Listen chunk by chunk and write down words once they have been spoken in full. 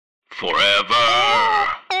Forever.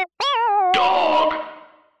 Dog.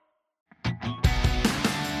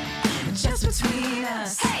 Just between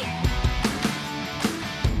us.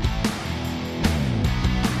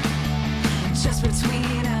 Just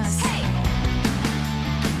between us.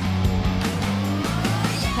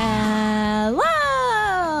 Hello!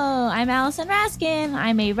 I'm Allison Raskin.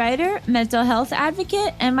 I'm a writer, mental health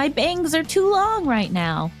advocate, and my bangs are too long right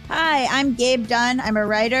now. Hi, I'm Gabe Dunn. I'm a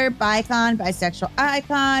writer, bicon, bisexual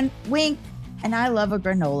icon, wink, and I love a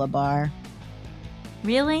granola bar.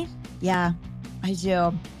 Really? Yeah, I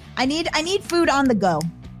do. I need food on the go.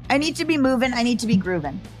 I need to be moving. I need to be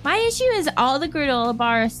grooving. My issue is all the granola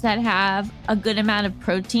bars that have a good amount of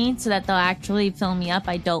protein so that they'll actually fill me up,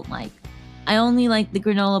 I don't like. I only like the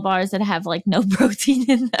granola bars that have like no protein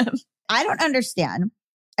in them. I don't understand.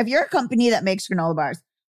 If you're a company that makes granola bars,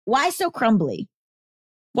 why so crumbly?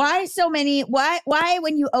 Why so many? Why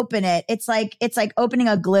when you open it, it's like opening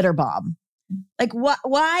a glitter bomb. Like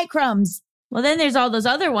why crumbs? Well, then there's all those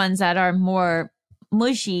other ones that are more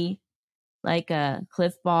mushy, like a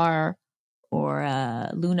Cliff Bar or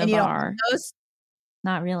a Luna And you don't Bar. want those?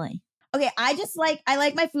 Not really. Okay, I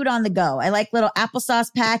like my food on the go. I like little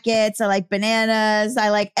applesauce packets. I like bananas.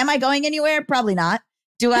 Am I going anywhere? Probably not.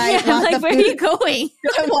 Do I want the where food? are you going? Do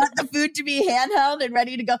I want the food to be handheld and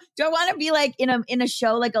ready to go? Do I want to be like in a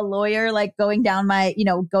show, like a lawyer, like going down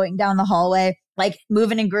the hallway, like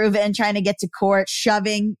moving and grooving, trying to get to court,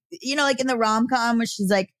 shoving, like in the rom-com where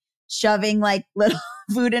she's like shoving like little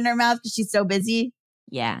food in her mouth because she's so busy?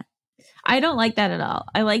 Yeah. I don't like that at all.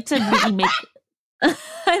 I like to really make...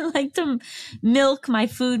 I like to milk my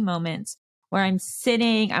food moments where I'm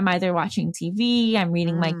sitting, I'm either watching TV, I'm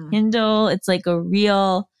reading my Kindle. It's like a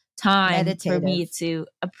real time for me to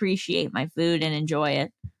appreciate my food and enjoy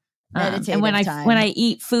it. And when I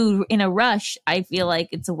eat food in a rush, I feel like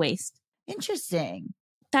it's a waste. Interesting.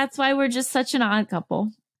 That's why we're just such an odd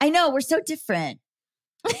couple. I know, we're so different.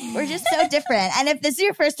 We're just so different. And if this is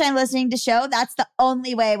your first time listening to show, that's the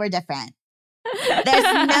only way we're different. There's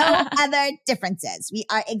no other differences. We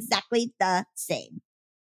are exactly the same.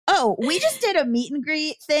 Oh, we just did a meet and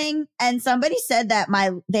greet thing, and somebody said that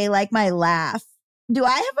they like my laugh. Do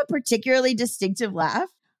I have a particularly distinctive laugh?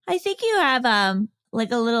 I think you have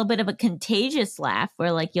like a little bit of a contagious laugh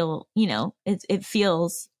where like you'll, it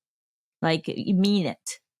feels like you mean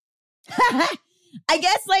it. I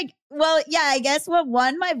guess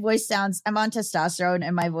one, my voice sounds, I'm on testosterone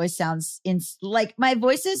and my voice sounds my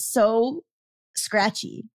voice is so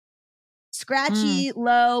scratchy,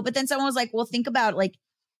 low. But then someone was like, well, think about like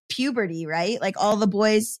puberty, right? Like all the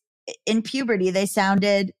boys in puberty, they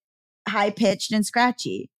sounded high pitched and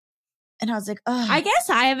scratchy. And I was like, oh, I guess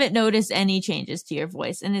I haven't noticed any changes to your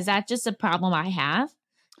voice. And is that just a problem I have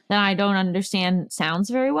that I don't understand sounds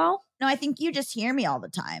very well? No, I think you just hear me all the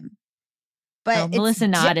time. But Melissa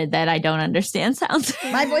nodded that I don't understand sounds.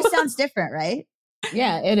 My voice sounds different, right?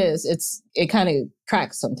 Yeah, it is. It kind of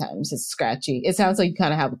cracks sometimes. It's scratchy. It sounds like you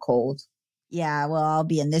kind of have a cold. Yeah, well, I'll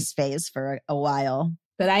be in this phase for a while.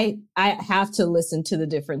 But I have to listen to the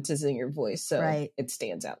differences in your voice, so It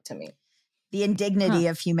stands out to me. The indignity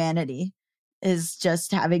of humanity is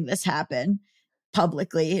just having this happen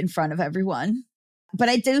publicly in front of everyone. But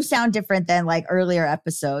I do sound different than like earlier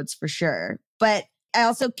episodes for sure. But I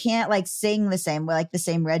also can't like sing the same way, like the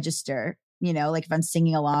same register, like if I'm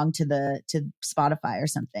singing along to Spotify or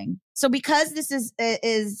something. So because this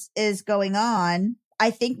is going on,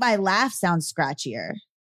 I think my laugh sounds scratchier.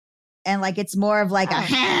 And like it's more of like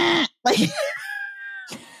a like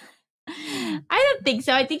I don't think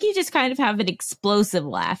so. I think you just kind of have an explosive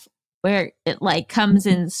laugh where it like comes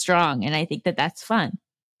in strong, and I think that that's fun.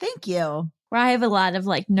 Thank you. Where I have a lot of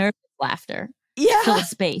like nervous laughter. Yeah. Fill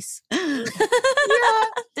space. Yeah.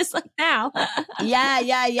 Just like now.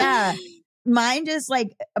 Yeah. Mine just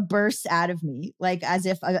like bursts out of me, like as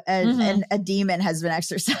if a demon has been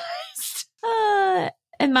exorcised.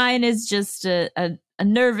 And mine is just a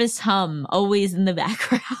nervous hum always in the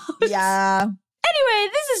background. Yeah.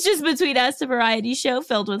 Anyway, this is Just Between Us, a variety show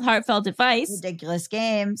filled with heartfelt advice, ridiculous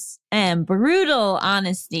games, and brutal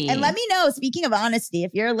honesty. And let me know, speaking of honesty,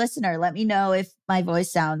 if you're a listener, let me know if my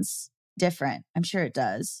voice sounds different. I'm sure it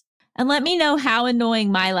does. And let me know how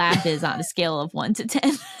annoying my laugh is on a scale of 1 to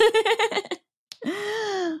 10.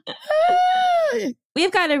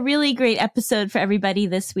 We've got a really great episode for everybody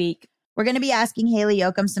this week. We're going to be asking Hayley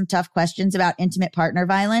Yocum some tough questions about intimate partner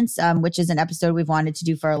violence, which is an episode we've wanted to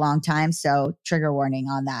do for a long time. So trigger warning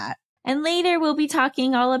on that. And later we'll be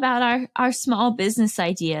talking all about our small business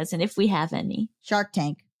ideas and if we have any. Shark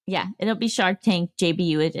Tank. Yeah, it'll be Shark Tank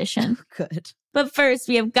JBU edition. Good. But first,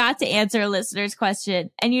 we have got to answer a listener's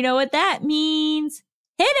question. And you know what that means?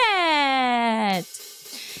 Hit it!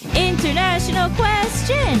 International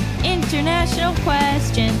question! International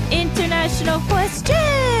question! International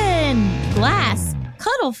question! Glass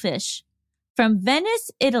cuttlefish from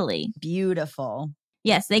Venice, Italy. Beautiful.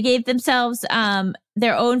 Yes, they gave themselves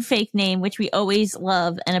their own fake name, which we always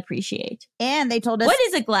love and appreciate. And they told us... What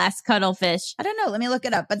is a glass cuttlefish? I don't know. Let me look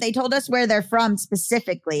it up. But they told us where they're from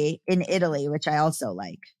specifically in Italy, which I also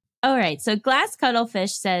like. All right. So glass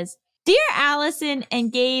cuttlefish says, Dear Allison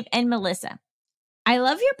and Gabe and Melissa, I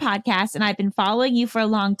love your podcast and I've been following you for a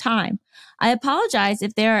long time. I apologize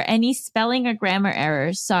if there are any spelling or grammar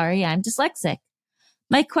errors. Sorry, I'm dyslexic.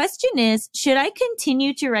 My question is, should I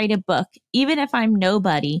continue to write a book, even if I'm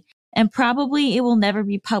nobody, and probably it will never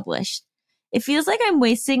be published? It feels like I'm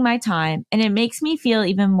wasting my time, and it makes me feel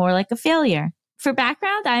even more like a failure. For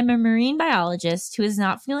background, I'm a marine biologist who is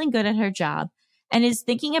not feeling good at her job and is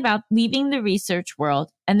thinking about leaving the research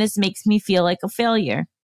world, and this makes me feel like a failure.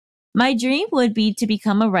 My dream would be to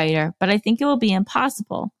become a writer, but I think it will be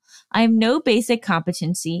impossible. I have no basic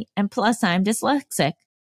competency, and plus I'm dyslexic.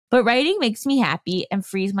 But writing makes me happy and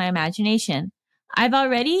frees my imagination. I've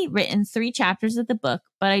already written 3 chapters of the book,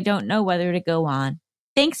 but I don't know whether to go on.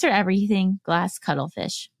 Thanks for everything, Glass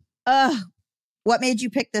Cuttlefish. What made you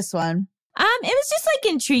pick this one? It was just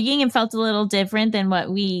like intriguing and felt a little different than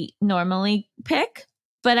what we normally pick.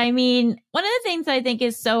 But I mean, one of the things I think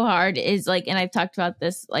is so hard is like, and I've talked about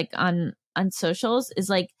this like on socials, is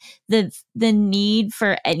like the need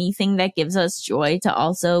for anything that gives us joy to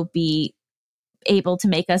also be able to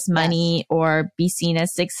make us money. Yes. Or be seen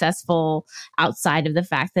as successful outside of the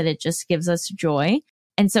fact that it just gives us joy.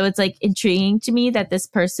 And so it's like intriguing to me that this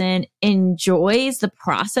person enjoys the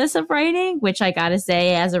process of writing, which I gotta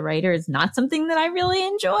say as a writer is not something that I really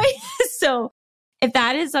enjoy. So if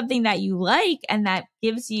that is something that you like and that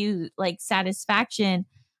gives you like satisfaction,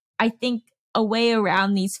 I think a way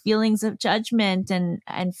around these feelings of judgment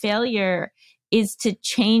and failure is to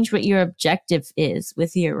change what your objective is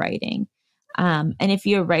with your writing. And if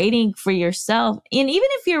you're writing for yourself, and even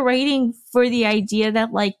if you're writing for the idea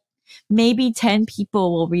that like maybe 10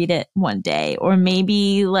 people will read it one day, or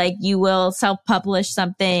maybe like you will self-publish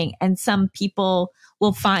something and some people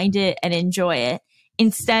will find it and enjoy it,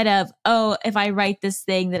 instead of, oh, if I write this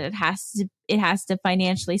thing that it has to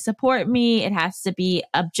financially support me, it has to be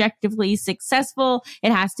objectively successful,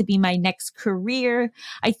 it has to be my next career.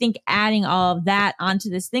 I think adding all of that onto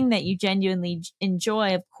this thing that you genuinely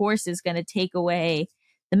enjoy, of course, is going to take away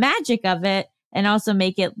the magic of it and also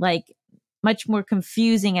make it like much more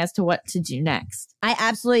confusing as to what to do next. I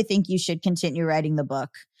absolutely think you should continue writing the book.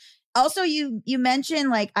 Also, you mentioned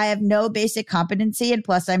like I have no basic competency and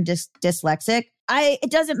plus I'm just dyslexic. It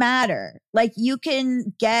doesn't matter. Like you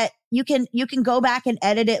can go back and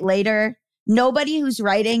edit it later. Nobody who's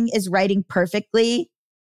writing is writing perfectly.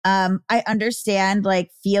 I understand like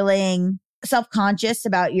feeling self-conscious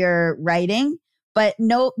about your writing, but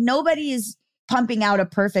nobody is pumping out a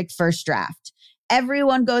perfect first draft.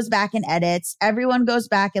 Everyone goes back and edits. Everyone goes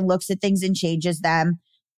back and looks at things and changes them.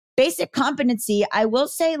 Basic competency, I will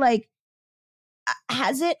say, like,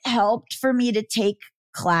 has it helped for me to take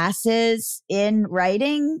classes in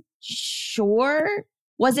writing? Sure.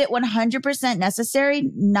 Was it 100%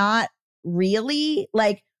 necessary? Not really.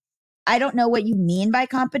 Like, I don't know what you mean by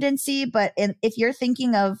competency, but if you're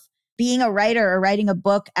thinking of being a writer or writing a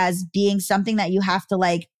book as being something that you have to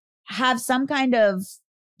like have some kind of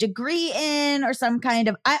degree in or some kind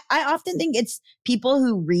of, I often think it's people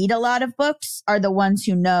who read a lot of books are the ones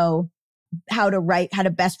who know how to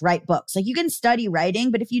best write books. Like you can study writing,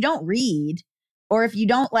 but if you don't read or if you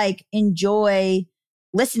don't like enjoy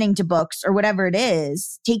listening to books or whatever it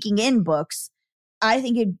is, taking in books, I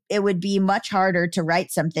think it would be much harder to write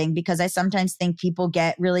something, because I sometimes think people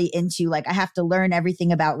get really into like, I have to learn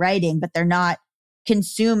everything about writing, but they're not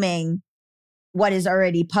consuming what is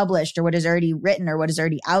already published or what is already written or what is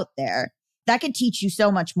already out there. That could teach you so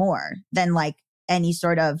much more than like any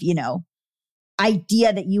sort of,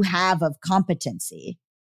 idea that you have of competency.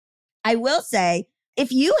 I will say,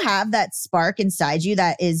 if you have that spark inside you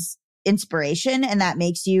that is inspiration and that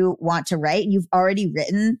makes you want to write, and you've already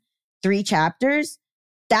written 3 chapters,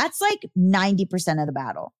 that's like 90% of the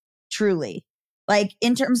battle, truly. Like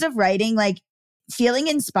in terms of writing, like feeling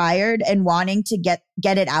inspired and wanting to get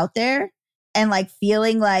it out there and like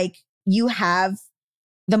feeling like you have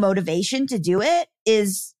the motivation to do it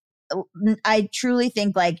is, I truly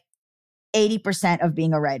think like 80% of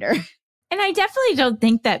being a writer. And I definitely don't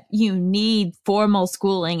think that you need formal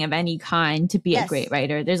schooling of any kind to be a great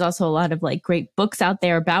writer. There's also a lot of like great books out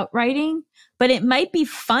there about writing, but it might be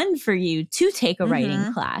fun for you to take a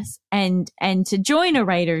writing class and to join a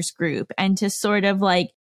writer's group and to sort of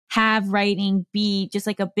like have writing be just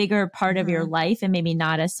like a bigger part of your life and maybe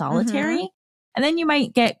not as solitary. And then you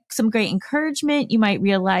might get some great encouragement. You might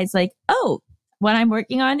realize like, oh, what I'm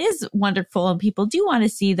working on is wonderful and people do want to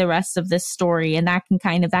see the rest of this story. And that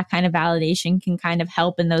kind of validation can kind of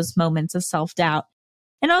help in those moments of self-doubt.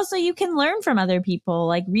 And also you can learn from other people,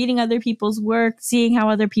 like reading other people's work, seeing how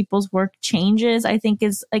other people's work changes, I think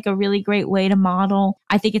is like a really great way to model.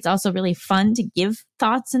 I think it's also really fun to give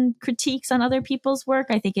thoughts and critiques on other people's work.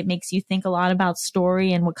 I think it makes you think a lot about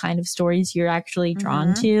story and what kind of stories you're actually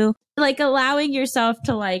drawn to. Like allowing yourself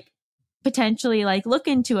to like potentially like look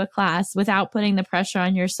into a class without putting the pressure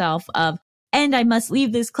on yourself of, and I must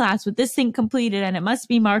leave this class with this thing completed and it must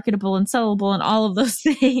be marketable and sellable and all of those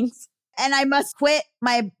things. And I must quit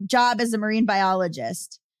my job as a marine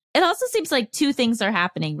biologist. It also seems like two things are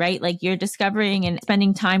happening, right? Like you're discovering and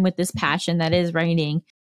spending time with this passion that is writing.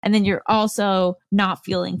 And then you're also not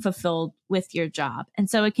feeling fulfilled with your job. And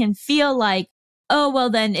so it can feel like, oh, well,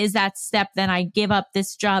 then is that step, then I give up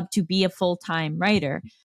this job to be a full-time writer.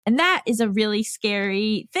 And that is a really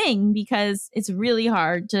scary thing because it's really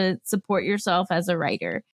hard to support yourself as a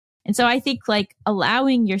writer. And so I think like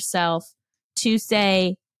allowing yourself to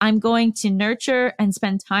say, I'm going to nurture and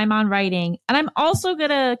spend time on writing. And I'm also going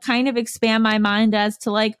to kind of expand my mind as to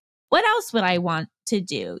like, what else would I want to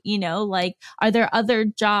do? You know, like, are there other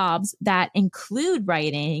jobs that include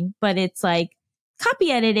writing, but it's like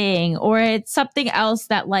copy editing or it's something else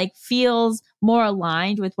that like feels more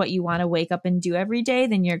aligned with what you want to wake up and do every day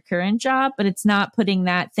than your current job, but it's not putting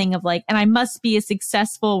that thing of like, and I must be a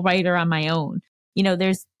successful writer on my own. You know,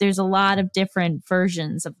 there's a lot of different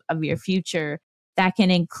versions of your future that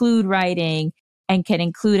can include writing and can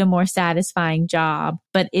include a more satisfying job,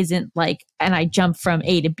 but isn't like, and I jump from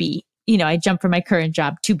A to B. You know, I jump from my current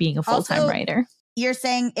job to being a full-time writer. You're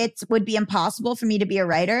saying it would be impossible for me to be a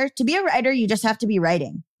writer. To be a writer, you just have to be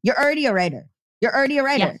writing. You're already a writer. You're already a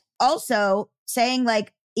writer. Yeah. Also saying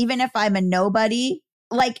like, even if I'm a nobody,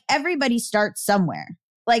 like everybody starts somewhere.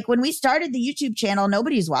 Like when we started the YouTube channel,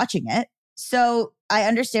 nobody's watching it. So I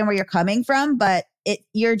understand where you're coming from, but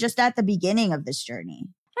you're just at the beginning of this journey.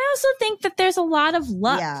 I also think that there's a lot of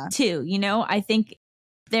luck too. You know, I think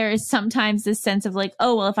there is sometimes this sense of like,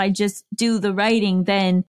 oh, well, if I just do the writing,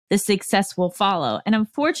 then the success will follow. And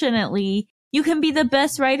unfortunately, you can be the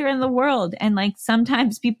best writer in the world. And like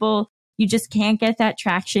sometimes people, you just can't get that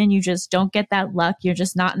traction. You just don't get that luck. You're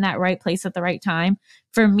just not in that right place at the right time.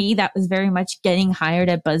 For me, that was very much getting hired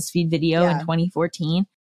at BuzzFeed Video in 2014.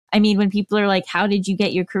 I mean, when people are like, how did you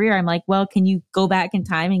get your career? I'm like, well, can you go back in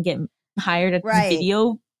time and get hired at the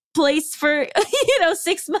video place for, 8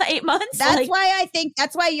 months? That's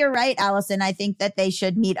why you're right, Allison. I think that they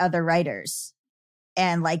should meet other writers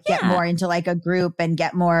and like get more into like a group and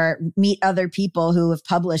meet other people who have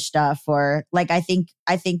published stuff. Or like, I think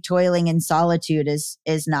toiling in solitude is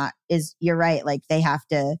you're right. Like they have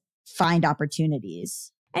to find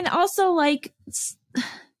opportunities. And also like,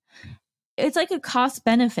 it's like a cost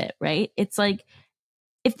benefit, right? It's like,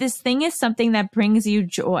 if this thing is something that brings you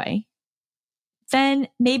joy, then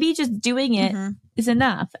maybe just doing it is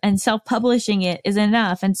enough, and self-publishing it is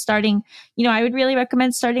enough. And starting, I would really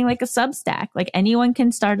recommend starting like a Substack. Like anyone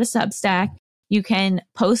can start a Substack. You can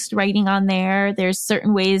post writing on there. There's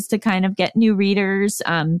certain ways to kind of get new readers.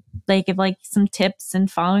 They give like some tips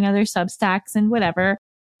and following other Substacks and whatever.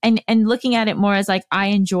 And looking at it more as like, I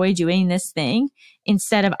enjoy doing this thing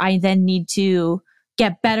instead of I then need to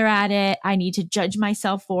get better at it. I need to judge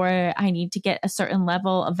myself for it. I need to get a certain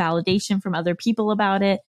level of validation from other people about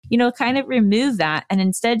it, kind of remove that. And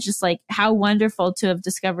instead just like, how wonderful to have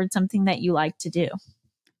discovered something that you like to do.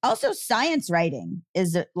 Also, science writing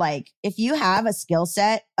is like, if you have a skill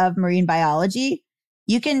set of marine biology,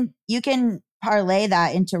 you can parlay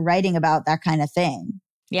that into writing about that kind of thing.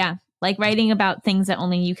 Yeah. Like writing about things that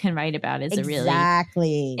only you can write about is a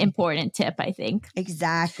really important tip, I think.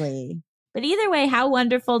 Exactly. But either way, how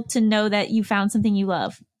wonderful to know that you found something you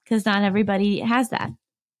love, because not everybody has that.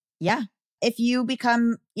 Yeah. If you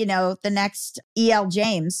become, the next E.L.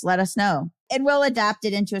 James, let us know. And we'll adapt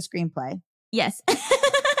it into a screenplay. Yes. Hopefully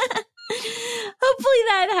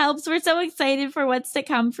that helps. We're so excited for what's to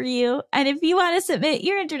come for you. And if you want to submit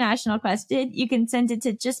your international question, you can send it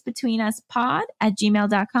to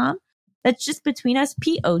justbetweenuspod@gmail.com. That's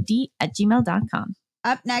justbetweenuspod@gmail.com.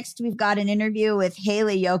 Up next, we've got an interview with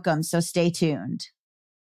Hayley Yocum, so stay tuned.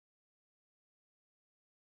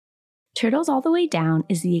 Turtles All the Way Down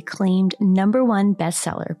is the acclaimed #1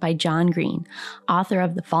 bestseller by John Green, author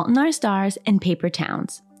of The Fault in Our Stars and Paper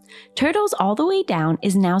Towns. Turtles All the Way Down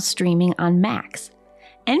is now streaming on Max.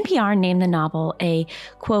 NPR named the novel a,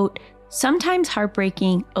 quote, sometimes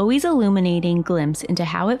heartbreaking, always illuminating glimpse into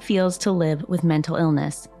how it feels to live with mental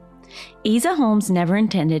illness. Asa Holmes never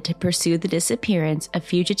intended to pursue the disappearance of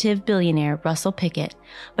fugitive billionaire Russell Pickett,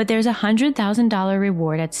 but there's a $100,000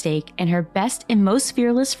 reward at stake, and her best and most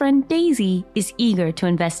fearless friend Daisy is eager to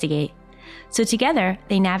investigate. So together,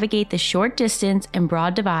 they navigate the short distance and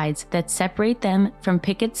broad divides that separate them from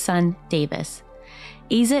Pickett's son, Davis.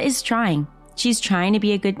 Asa is trying. She's trying to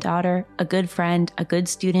be a good daughter, a good friend, a good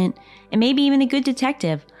student, and maybe even a good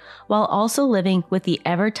detective, while also living with the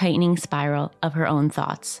ever-tightening spiral of her own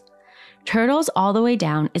thoughts. Turtles All the Way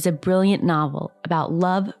Down is a brilliant novel about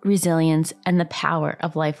love, resilience, and the power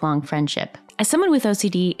of lifelong friendship. As someone with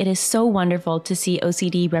OCD, it is so wonderful to see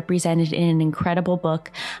OCD represented in an incredible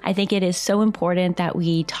book. I think it is so important that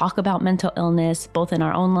we talk about mental illness, both in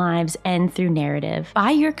our own lives and through narrative.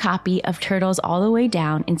 Buy your copy of Turtles All the Way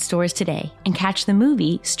Down in stores today and catch the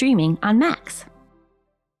movie streaming on Max.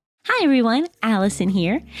 Hi everyone, Allison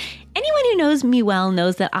here. Anyone who knows me well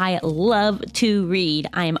knows that I love to read.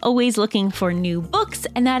 I am always looking for new books,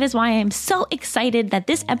 and that is why I am so excited that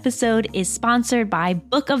this episode is sponsored by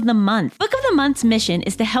Book of the Month. Book of the Month's mission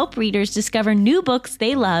is to help readers discover new books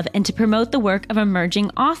they love and to promote the work of emerging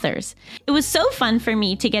authors. It was so fun for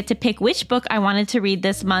me to get to pick which book I wanted to read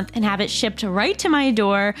this month and have it shipped right to my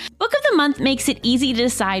door. Book of the Month makes it easy to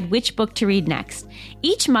decide which book to read next.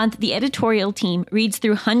 Each month, the editorial team reads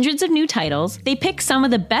through hundreds of new titles. They pick some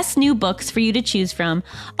of the best new books for you to choose from.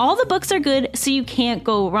 All the books are good, so you can't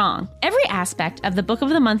go wrong. Every aspect of the Book of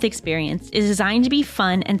the Month experience is designed to be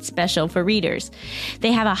fun and special for readers.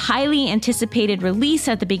 They have a highly anticipated release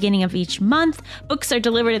at the beginning of each month. Books are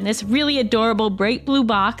delivered in this really adorable bright blue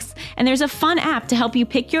box, and there's a fun app to help you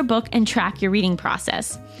pick your book and track your reading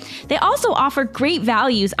process. They also offer great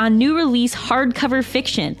values on new release hardcover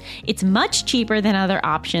fiction. It's much cheaper than other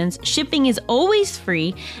options, shipping is always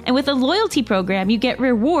free, and with a loyalty program, you get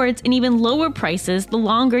rewards and even lower prices the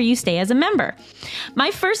longer you stay as a member.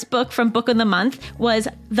 My first book from Book of the Month was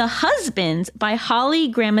The Husbands by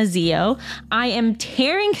Holly Gramazio. I am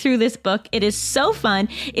tearing through this book. It is so fun.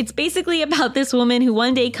 It's basically about this woman who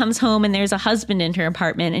one day comes home and there's a husband in her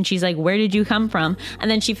apartment, and she's like, "Where did you come from?" And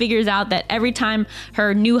then she figures out that every time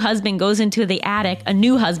her new husband goes into the attic, a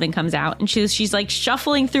new husband comes out, and she's like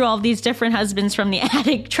shuffling through all these different husbands from the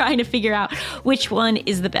attic, trying to figure out which one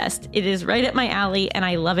is the best. It is right up my alley, and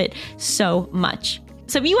I love it so much.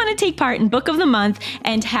 So if you want to take part in Book of the Month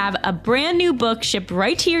and have a brand new book shipped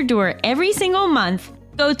right to your door every single month,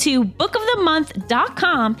 go to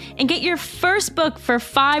bookofthemonth.com and get your first book for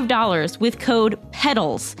 $5 with code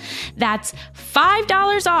PEDALS. That's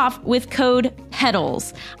 $5 off with code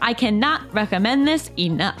PEDALS. I cannot recommend this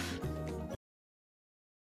enough.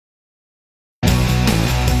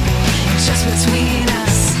 Just between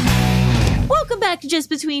us. Welcome back to Just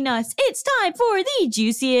Between Us. It's time for the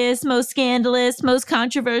juiciest, most scandalous, most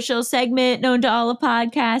controversial segment known to all of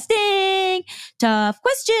podcasting. Tough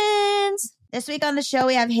questions. This week on the show,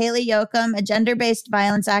 we have Hayley Yocum, a gender-based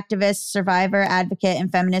violence activist, survivor, advocate,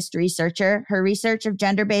 and feminist researcher. Her research of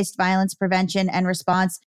gender-based violence prevention and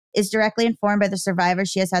response is directly informed by the survivors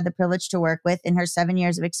she has had the privilege to work with in her 7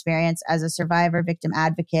 years of experience as a survivor victim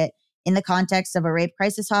advocate in the context of a rape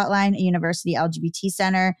crisis hotline, a university LGBT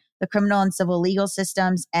center, the criminal and civil legal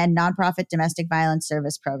systems, and nonprofit domestic violence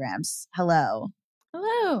service programs. Hello.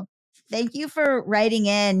 Hello. Thank you for writing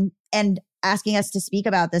in and asking us to speak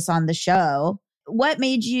about this on the show. What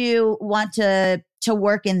made you want to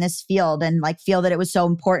work in this field and like feel that it was so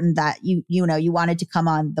important that you wanted to come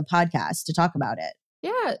on the podcast to talk about it?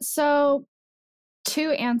 Yeah, so two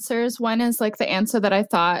answers. One is like the answer that I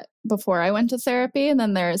thought before I went to therapy, and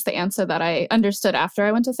then there's the answer that I understood after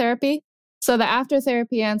I went to therapy. So the after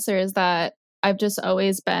therapy answer is that I've just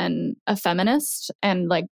always been a feminist and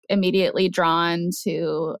like immediately drawn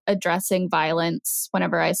to addressing violence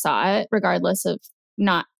whenever I saw it, regardless of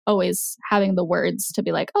not always having the words to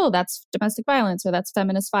be like, oh, that's domestic violence or that's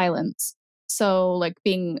feminist violence. So like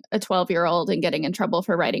being a 12-year-old and getting in trouble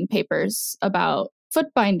for writing papers about foot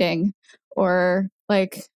binding or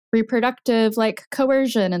like reproductive like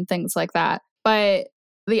coercion and things like that. But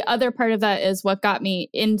the other part of that is what got me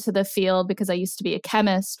into the field, because I used to be a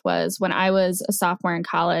chemist, was when I was a sophomore in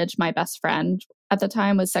college, my best friend at the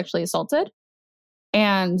time was sexually assaulted.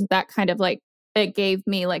 And that kind of like, it gave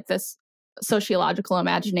me like this sociological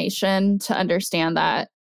imagination to understand that,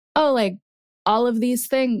 oh, like all of these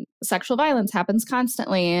things, sexual violence happens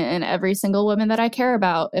constantly. And every single woman that I care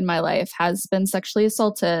about in my life has been sexually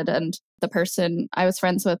assaulted. And the person I was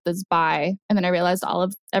friends with is bi. And then I realized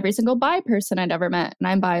every single bi person I'd ever met, and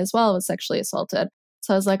I'm bi as well, was sexually assaulted.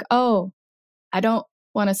 So I was like, oh, I don't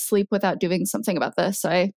want to sleep without doing something about this. So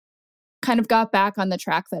I kind of got back on the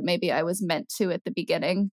track that maybe I was meant to at the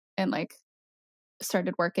beginning and like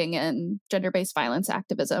started working in gender-based violence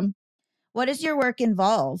activism. What does your work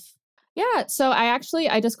involve? Yeah. So I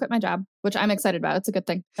just quit my job, which I'm excited about. It's a good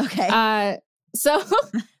thing. Okay. So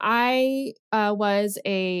I was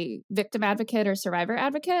a victim advocate or survivor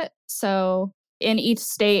advocate. So in each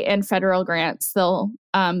state and federal grants, they'll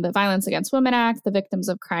the Violence Against Women Act, the Victims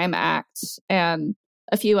of Crime Act, and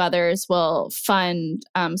a few others will fund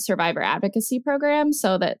survivor advocacy programs.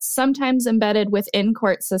 So that's sometimes embedded within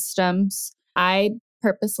court systems. I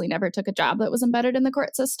purposely never took a job that was embedded in the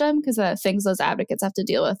court system because the things those advocates have to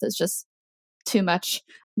deal with is just too much.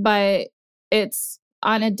 But it's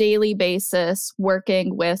on a daily basis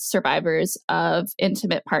working with survivors of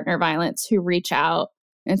intimate partner violence who reach out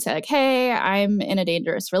and say like, hey, I'm in a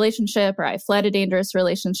dangerous relationship or I fled a dangerous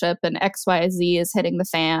relationship and XYZ is hitting the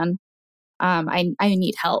fan. I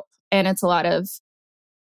need help. And it's a lot of,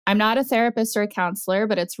 I'm not a therapist or a counselor,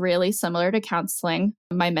 but it's really similar to counseling.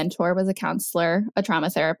 My mentor was a counselor, a trauma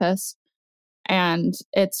therapist. And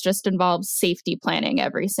it's just involves safety planning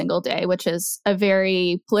every single day, which is a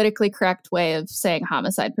very politically correct way of saying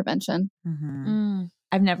homicide prevention. Mm-hmm.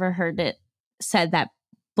 I've never heard it said that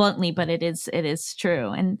bluntly, but it is true.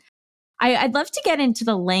 And I'd love to get into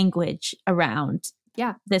the language around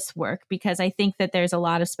this work, because I think that there's a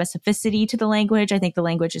lot of specificity to the language. I think the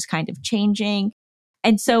language is kind of changing.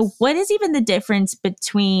 And so what is even the difference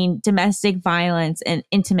between domestic violence and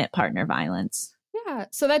intimate partner violence? Yeah,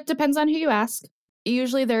 so that depends on who you ask.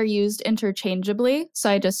 Usually they're used interchangeably. So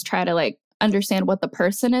I just try to like understand what the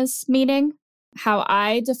person is meaning. How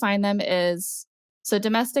I define them is, so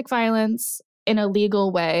domestic violence in a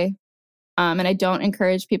legal way. And I don't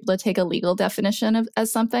encourage people to take a legal definition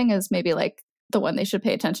as something as maybe like the one they should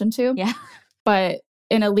pay attention to. Yeah. But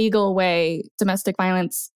in a legal way, domestic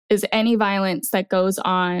violence is any violence that goes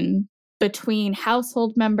on between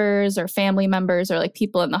household members or family members or like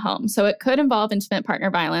people in the home. So it could involve intimate partner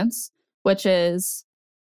violence, which is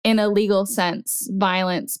in a legal sense,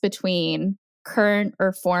 violence between current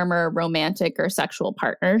or former romantic or sexual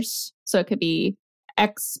partners. So it could be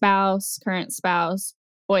ex-spouse, current spouse,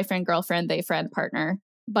 boyfriend, girlfriend, they friend, partner.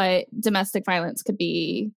 But domestic violence could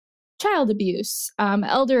be child abuse,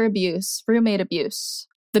 elder abuse, roommate abuse.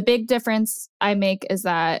 The big difference I make is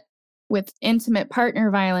that with intimate partner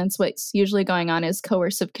violence, what's usually going on is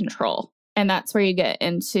coercive control. And that's where you get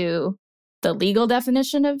into the legal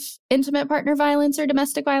definition of intimate partner violence or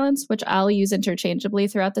domestic violence, which I'll use interchangeably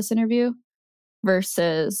throughout this interview,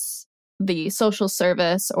 versus the social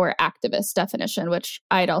service or activist definition, which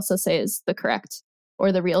I'd also say is the correct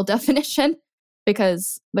or the real definition,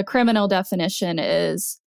 because the criminal definition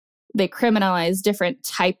is they criminalize different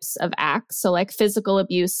types of acts. So like physical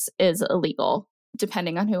abuse is illegal,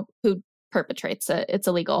 depending on who perpetrates it, it's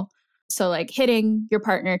illegal. So like hitting your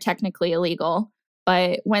partner, technically illegal.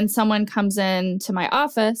 But when someone comes into my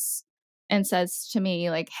office and says to me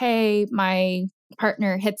like, hey, my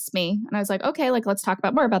partner hits me. And I was like, okay, like, let's talk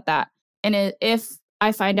about more about that. And if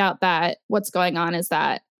I find out that what's going on is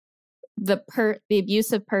that the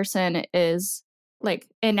abusive person is like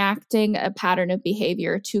enacting a pattern of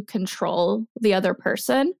behavior to control the other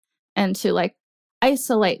person and to like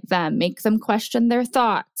isolate them, make them question their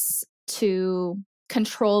thoughts, to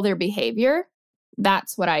control their behavior,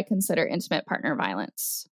 that's what I consider intimate partner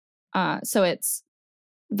violence. So it's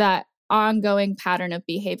that ongoing pattern of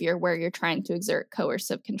behavior where you're trying to exert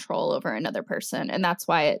coercive control over another person. And that's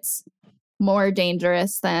why it's more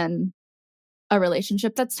dangerous than a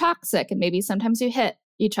relationship that's toxic. And maybe sometimes you hit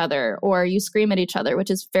each other or you scream at each other,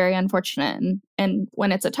 which is very unfortunate. And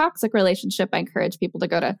when it's a toxic relationship, I encourage people to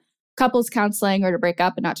go to couples counseling or to break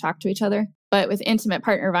up and not talk to each other. But with intimate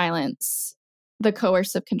partner violence, the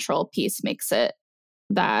coercive control piece makes it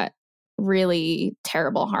that really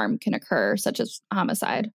terrible harm can occur, such as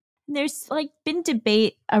homicide. There's like been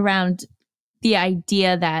debate around the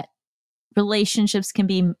idea that relationships can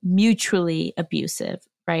be mutually abusive,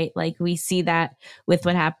 right? Like we see that with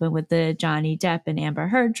what happened with the Johnny Depp and Amber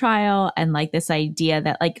Heard trial, and like this idea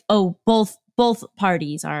that like, oh, both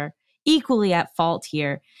parties are equally at fault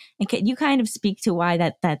here. And can you kind of speak to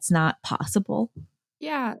why that's not possible?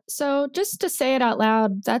 Yeah. So just to say it out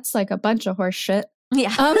loud, that's like a bunch of horse shit.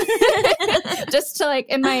 Yeah. Just to like,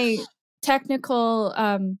 in my technical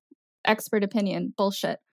expert opinion,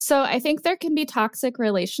 bullshit. So I think there can be toxic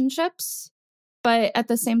relationships, but at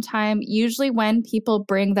the same time, usually when people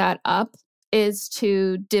bring that up is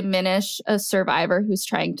to diminish a survivor who's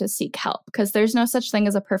trying to seek help, because there's no such thing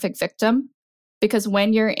as a perfect victim. Because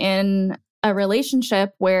when you're in a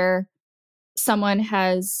relationship where someone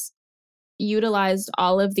has utilized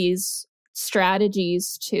all of these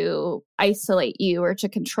strategies to isolate you or to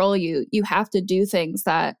control you, you have to do things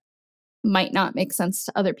that might not make sense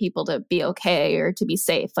to other people to be okay or to be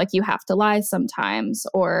safe. Like you have to lie sometimes,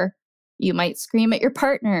 or you might scream at your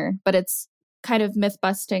partner. But it's kind of myth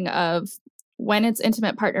busting of when it's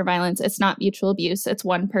intimate partner violence, it's not mutual abuse. It's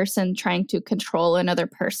one person trying to control another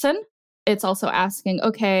person. It's also asking,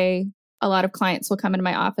 okay, a lot of clients will come into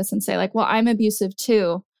my office and say like, well, I'm abusive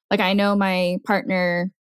too. Like I know my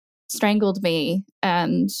partner strangled me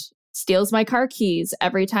and steals my car keys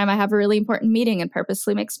every time I have a really important meeting and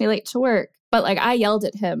purposely makes me late to work. But like I yelled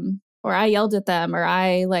at him or I yelled at them or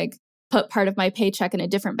I like put part of my paycheck in a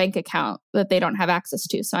different bank account that they don't have access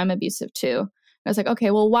to. So I'm abusive too. And I was like,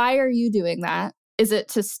 okay, well, why are you doing that? Is it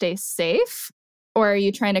to stay safe or are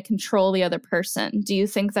you trying to control the other person? Do you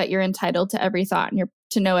think that you're entitled to every thought and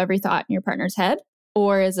to know every thought in your partner's head?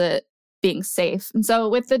 Or is it being safe? And so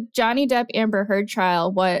with the Johnny Depp Amber Heard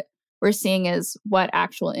trial, what we're seeing is what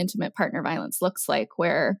actual intimate partner violence looks like,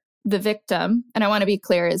 where the victim, and I want to be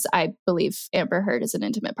clear, is I believe Amber Heard is an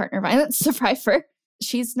intimate partner violence survivor.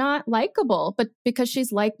 She's not likable, but because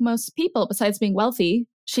she's like most people, besides being wealthy,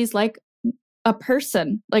 she's like a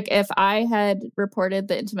person. Like if I had reported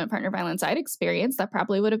the intimate partner violence I'd experienced, that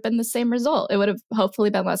probably would have been the same result. It would have hopefully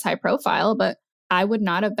been less high profile, but I would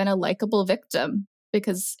not have been a likable victim,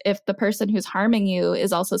 because if the person who's harming you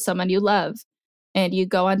is also someone you love, and you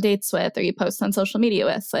go on dates with or you post on social media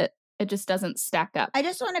with, it just doesn't stack up. I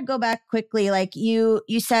just want to go back quickly. Like you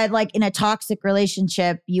said, like in a toxic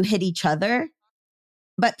relationship, you hit each other,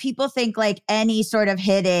 but people think like any sort of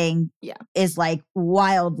hitting is like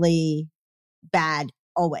wildly bad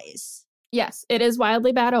always. Yes, it is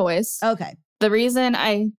wildly bad always. Okay. The reason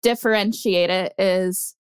I differentiate it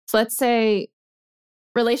is, so let's say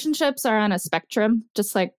relationships are on a spectrum,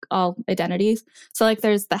 just like all identities. So like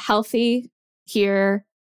there's the healthy here,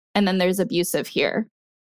 and then there's abusive here.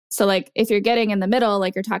 So like if you're getting in the middle,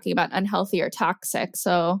 like you're talking about unhealthy or toxic.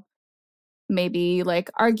 So maybe like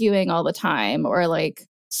arguing all the time or like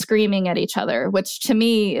screaming at each other, which to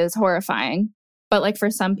me is horrifying. But like for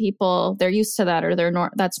some people, they're used to that,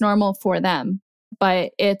 or that's normal for them.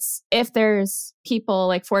 But it's if there's people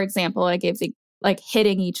like, for example, I gave the like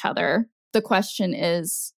hitting each other. The question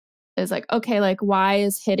is like, okay, like why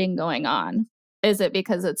is hitting going on? Is it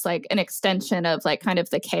because it's like an extension of like kind of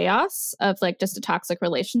the chaos of like just a toxic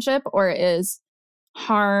relationship, or is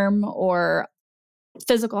harm or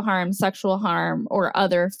physical harm, sexual harm, or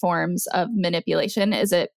other forms of manipulation,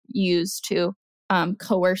 is it used to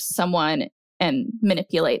coerce someone and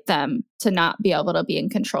manipulate them to not be able to be in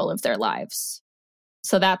control of their lives?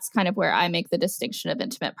 So that's kind of where I make the distinction of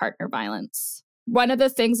intimate partner violence. One of the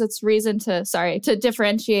things that's reason to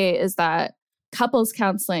differentiate is that couples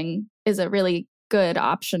counseling is a really good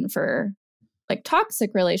option for like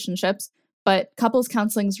toxic relationships, but couples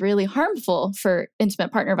counseling is really harmful for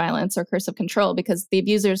intimate partner violence or coercive control, because the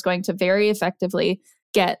abuser is going to very effectively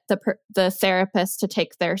get the therapist to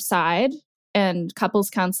take their side. And couples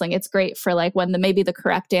counseling, it's great for like when maybe the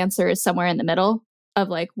correct answer is somewhere in the middle of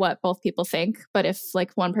like what both people think. But if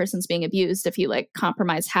like one person's being abused, if you like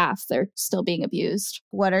compromise half, they're still being abused.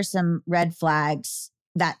 What are some red flags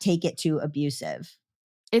that take it to abusive?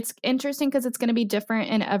 It's interesting because it's going to be different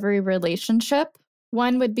in every relationship.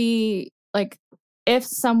 One would be like if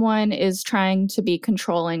someone is trying to be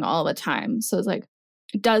controlling all the time. So it's like,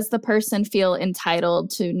 does the person feel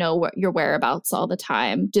entitled to know your whereabouts all the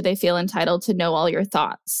time? Do they feel entitled to know all your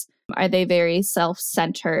thoughts? Are they very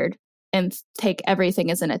self-centered and take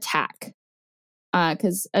everything as an attack?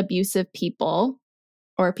 Because abusive people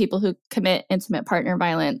or people who commit intimate partner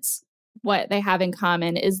violence, what they have in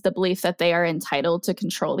common is the belief that they are entitled to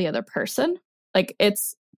control the other person. Like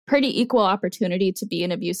it's pretty equal opportunity to be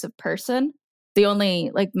an abusive person. The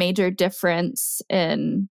only like major difference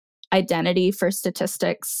in identity for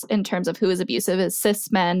statistics in terms of who is abusive is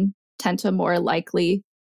cis men tend to more likely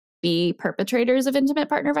be perpetrators of intimate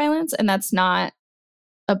partner violence. And that's not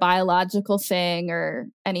a biological thing or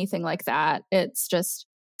anything like that. It's just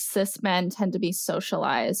cis men tend to be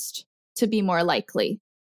socialized to be more likely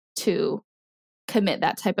to commit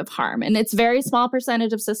that type of harm. And it's very small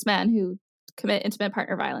percentage of cis men who commit intimate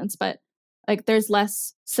partner violence, but like there's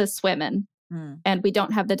less cis women. And we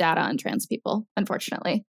don't have the data on trans people,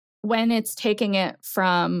 unfortunately. When it's taking it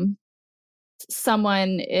from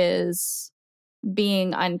someone is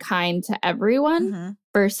being unkind to everyone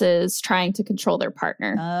versus trying to control their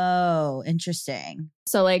partner. Oh, interesting.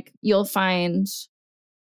 So like you'll find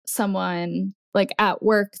someone like at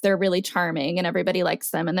work, they're really charming and everybody likes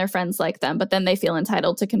them and their friends like them, but then they feel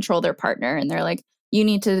entitled to control their partner. And they're like, you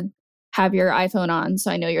need to have your iPhone on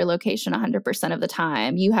so I know your location 100% of the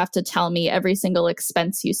time. You have to tell me every single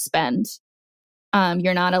expense you spend.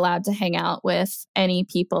 You're not allowed to hang out with any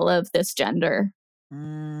people of this gender.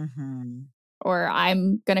 Mm-hmm. Or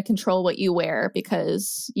I'm going to control what you wear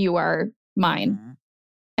because you are mine. Mm-hmm.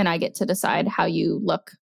 And I get to decide how you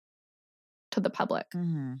look to the public.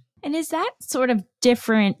 Mm-hmm. And is that sort of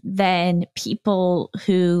different than people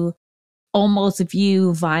who almost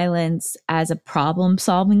view violence as a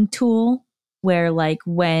problem-solving tool, where like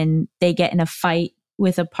when they get in a fight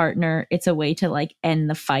with a partner, it's a way to like end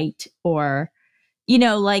the fight, or, you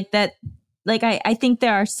know, like that, like I think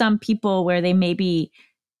there are some people where they maybe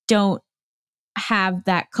don't have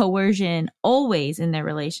that coercion always in their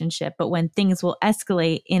relationship, but when things will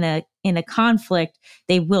escalate in a conflict,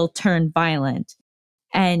 they will turn violent.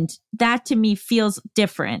 And that to me feels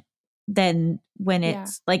different than when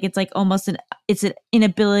it's like almost it's an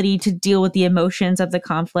inability to deal with the emotions of the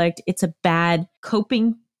conflict. It's a bad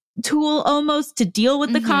coping tool almost to deal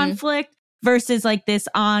with the conflict versus like this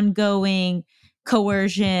ongoing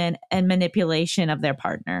coercion and manipulation of their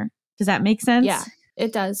partner. Does that make sense? Yeah,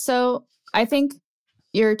 it does. So I think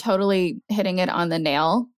you're totally hitting it on the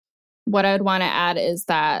nail. What I would want to add is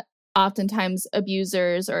that oftentimes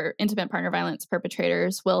abusers or intimate partner violence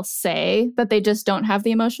perpetrators will say that they just don't have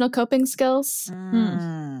the emotional coping skills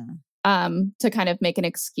to kind of make an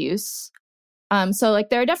excuse. So like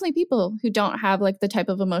there are definitely people who don't have like the type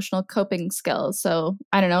of emotional coping skills. So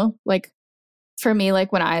I don't know, like for me,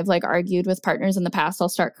 like when I've like argued with partners in the past, I'll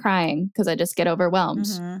start crying because I just get overwhelmed.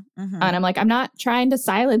 And I'm like, I'm not trying to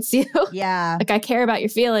silence you. Yeah. Like I care about your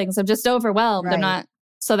feelings. I'm just overwhelmed. Right. I'm not.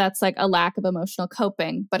 So that's like a lack of emotional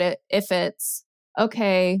coping. But if it's,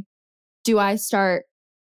 okay, do I start,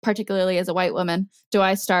 particularly as a white woman, do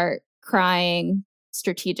I start crying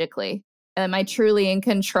strategically? Am I truly in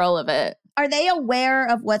control of it? Are they aware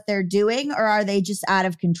of what they're doing, or are they just out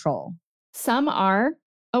of control? Some are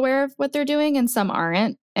aware of what they're doing and some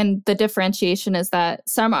aren't. And the differentiation is that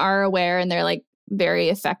some are aware and they're like very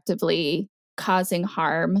effectively causing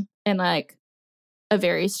harm in like a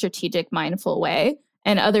very strategic, mindful way.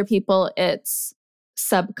 And other people, it's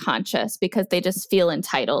subconscious because they just feel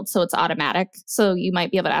entitled. So it's automatic. So you might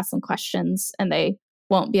be able to ask them questions and they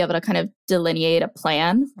won't be able to kind of delineate a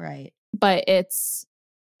plan. Right. But it's,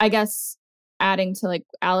 I guess, adding to like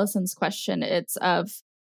Allison's question, it's of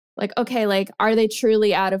like, okay, like, are they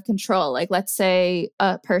truly out of control? Like, let's say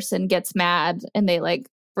a person gets mad and they like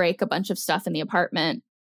break a bunch of stuff in the apartment.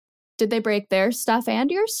 Did they break their stuff and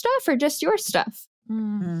your stuff or just your stuff?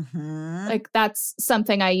 Like, that's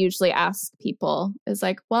something I usually ask people is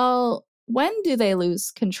like, well, when do they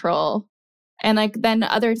lose control? And like, then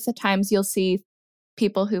other times you'll see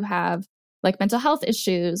people who have like mental health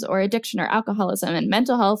issues or addiction or alcoholism, and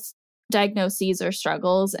mental health diagnoses or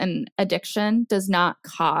struggles and addiction does not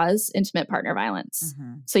cause intimate partner violence.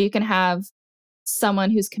 So you can have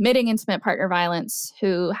someone who's committing intimate partner violence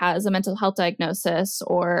who has a mental health diagnosis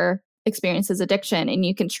or experiences addiction, and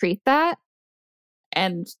you can treat that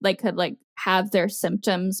and like could like have their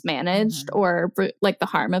symptoms managed or like the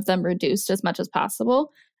harm of them reduced as much as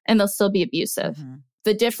possible, and they'll still be abusive.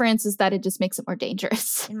 The difference is that it just makes it more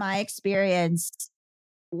dangerous. In my experience,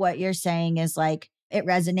 what you're saying is like, it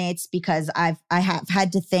resonates because I have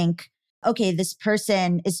had to think, okay, this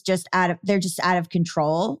person is they're just out of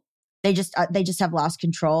control. They just have lost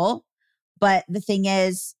control. But the thing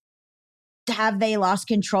is, have they lost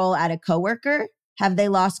control at a coworker? Have they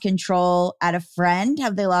lost control at a friend?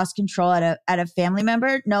 Have they lost control at a family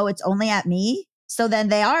member? No, it's only at me. So then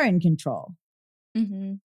they are in control.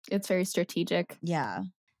 It's very strategic. Yeah.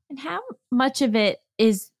 And how much of it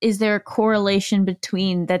is there a correlation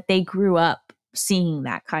between that they grew up seeing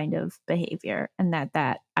that kind of behavior and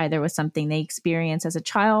that either was something they experienced as a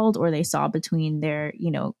child or they saw between their,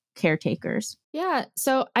 caretakers? Yeah.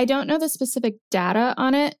 So I don't know the specific data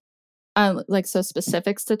on it,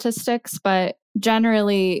 specific statistics, but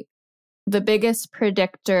generally the biggest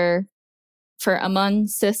predictor for among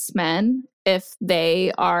cis men, if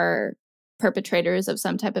they are perpetrators of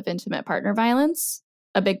some type of intimate partner violence,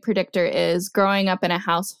 a big predictor is growing up in a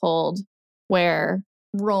household where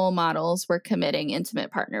role models were committing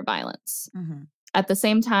intimate partner violence. At the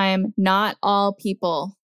same time, not all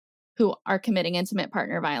people who are committing intimate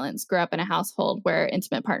partner violence grew up in a household where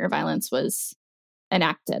intimate partner violence was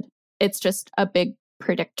enacted. It's just a big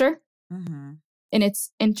predictor. And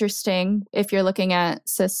it's interesting if you're looking at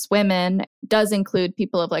cis women, does include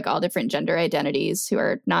people of like all different gender identities who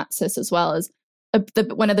are not cis as well, as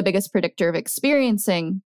one of the biggest predictor of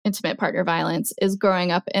experiencing intimate partner violence is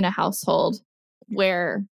growing up in a household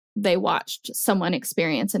where they watched someone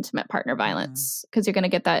experience intimate partner violence, because you're going to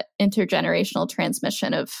get that intergenerational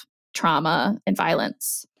transmission of trauma and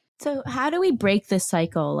violence. So how do we break this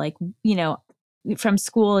cycle? Like, you know, from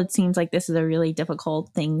school, it seems like this is a really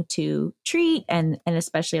difficult thing to treat. And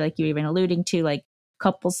especially like you were even alluding to, like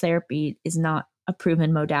couples therapy is not a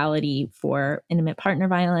proven modality for intimate partner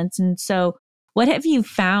violence. And so what have you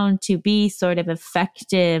found to be sort of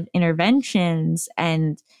effective interventions?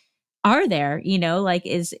 And are there, you know, like,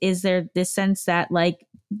 is there this sense that like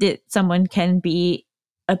that someone can be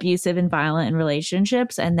abusive and violent in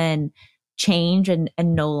relationships and then change and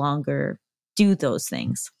no longer do those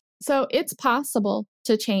things? So it's possible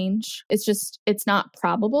to change. It's not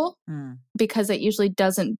probable because it usually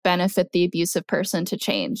doesn't benefit the abusive person to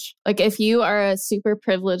change. Like if you are a super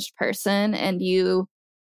privileged person and you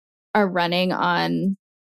are running on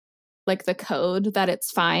like the code that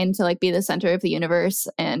it's fine to like be the center of the universe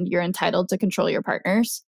and you're entitled to control your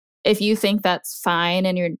partners, if you think that's fine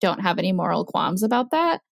and you don't have any moral qualms about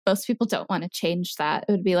that, most people don't want to change that.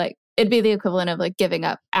 It'd be the equivalent of like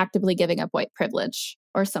actively giving up white privilege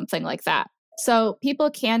or something like that. So people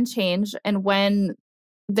can change. And when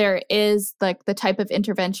there is like the type of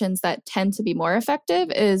interventions that tend to be more effective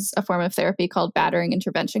is a form of therapy called battering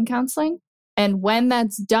intervention counseling. And when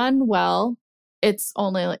that's done well, it's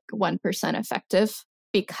only like 1% effective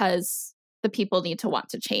because the people need to want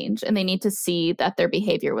to change and they need to see that their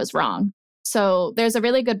behavior was wrong. So there's a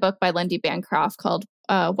really good book by Lindy Bancroft called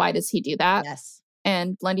Why Does He Do That? Yes.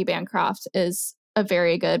 And Lindy Bancroft is a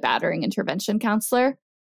very good battering intervention counselor.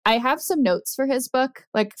 I have some notes for his book,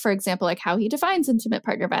 like, for example, like how he defines intimate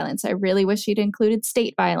partner violence. I really wish he'd included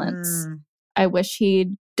state violence. I wish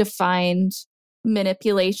he'd defined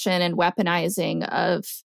manipulation and weaponizing of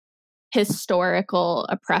historical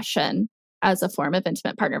oppression as a form of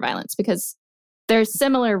intimate partner violence, because there's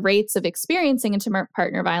similar rates of experiencing intimate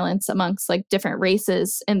partner violence amongst like different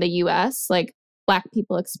races in the US. Like Black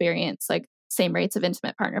people experience like same rates of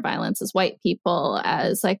intimate partner violence as white people,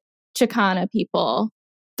 as like Chicana people.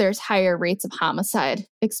 There's higher rates of homicide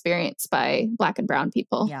experienced by Black and brown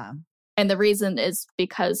people. Yeah. And the reason is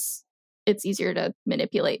because it's easier to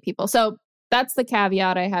manipulate people. So that's the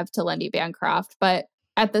caveat I have to Lindy Bancroft. But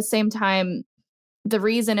at the same time, the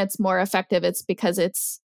reason it's more effective is because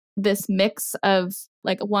it's this mix of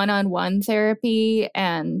like one-on-one therapy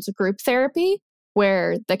and group therapy,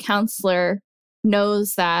 where the counselor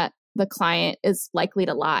knows that the client is likely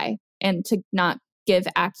to lie and to not give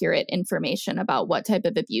accurate information about what type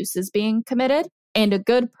of abuse is being committed. And a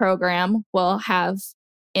good program will have,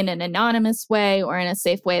 in an anonymous way or in a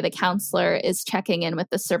safe way, the counselor is checking in with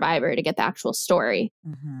the survivor to get the actual story.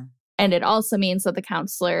 And it also means that the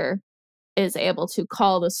counselor is able to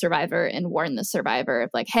call the survivor and warn the survivor of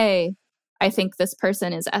like, hey, I think this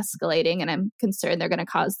person is escalating and I'm concerned they're going to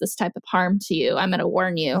cause this type of harm to you. I'm going to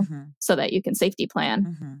warn you so that you can safety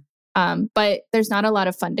plan. But there's not a lot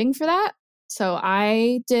of funding for that. So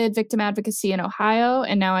I did victim advocacy in Ohio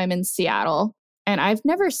and now I'm in Seattle. And I've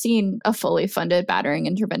never seen a fully funded battering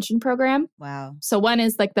intervention program. Wow. So one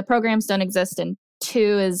is like the programs don't exist. And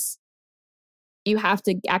two is you have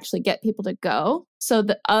to actually get people to go. So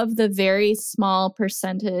of the very small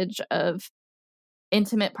percentage of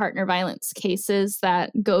intimate partner violence cases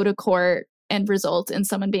that go to court and result in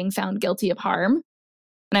someone being found guilty of harm,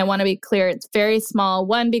 and I want to be clear, it's very small.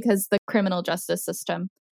 One, because the criminal justice system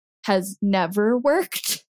has never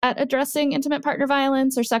worked at addressing intimate partner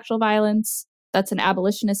violence or sexual violence. That's an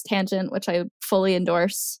abolitionist tangent, which I fully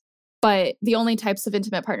endorse. But the only types of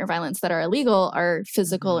intimate partner violence that are illegal are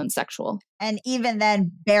physical and sexual. And even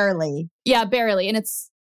then, barely. Yeah, barely. And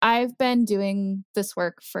I've been doing this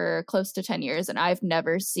work for close to 10 years, and I've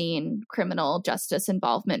never seen criminal justice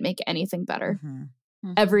involvement make anything better.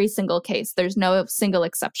 Every single case. There's no single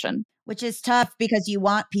exception. Which is tough because you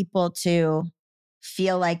want people to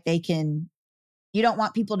feel like they can, you don't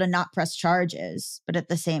want people to not press charges. But at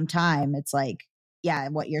the same time, it's like, yeah,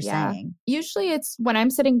 what you're saying. Usually it's when I'm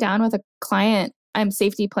sitting down with a client, I'm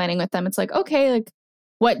safety planning with them. It's like, okay, like,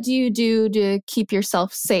 what do you do to keep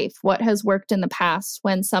yourself safe? What has worked in the past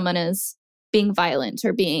when someone is being violent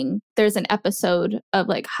or there's an episode of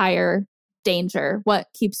like higher danger? What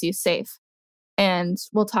keeps you safe? And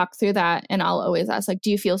we'll talk through that. And I'll always ask, like, do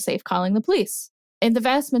you feel safe calling the police? And the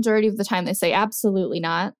vast majority of the time they say, absolutely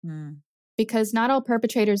not. Because not all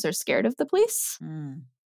perpetrators are scared of the police.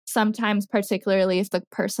 Sometimes, particularly if the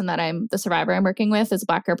person the survivor I'm working with is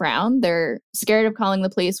Black or brown, they're scared of calling the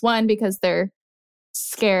police. One, because they're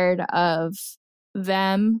scared of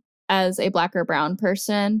them as a Black or brown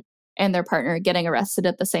person and their partner getting arrested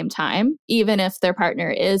at the same time. Even if their partner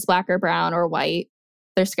is Black or brown or white,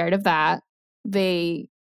 they're scared of that. They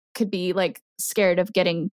could be like scared of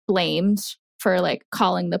getting blamed for like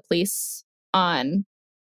calling the police on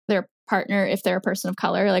their partner if they're a person of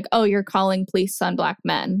color. Like, oh, you're calling police on Black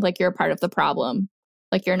men. Like, you're a part of the problem.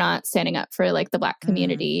 Like, you're not standing up for like the Black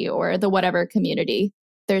community or the whatever community.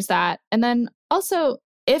 There's that. And then also,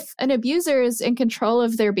 if an abuser is in control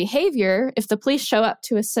of their behavior, if the police show up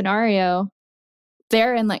to a scenario,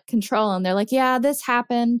 they're in like control and they're like, yeah, this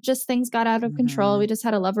happened. Just things got out of control. We just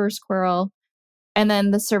had a lover's quarrel. And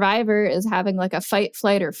then the survivor is having like a fight,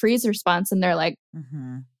 flight, or freeze response. And they're like,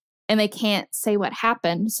 and they can't say what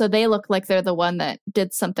happened. So they look like they're the one that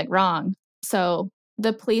did something wrong. So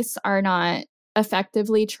the police are not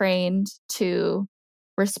effectively trained to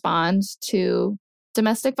respond to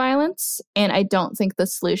domestic violence. And I don't think the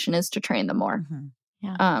solution is to train them more.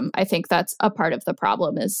 Yeah. I think that's a part of the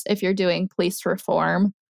problem is if you're doing police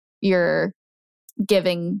reform, you're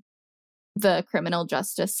giving the criminal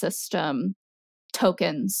justice system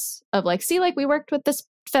tokens of like, see, like we worked with this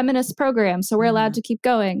feminist program, so we're allowed to keep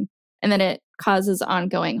going. And then it causes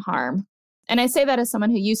ongoing harm. And I say that as someone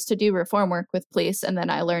who used to do reform work with police. And then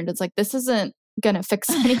I learned it's like, this isn't going to fix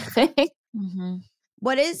anything.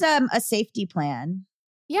 What is a safety plan?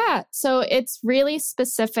 Yeah. So it's really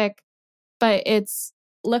specific, but it's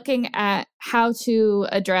looking at how to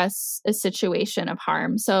address a situation of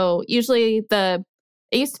harm. So usually it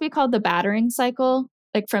used to be called the battering cycle,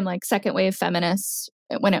 like from like second wave feminists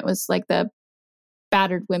when it was like the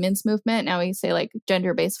battered women's movement. Now we say like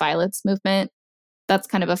gender-based violence movement. That's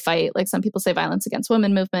kind of a fight. Like some people say violence against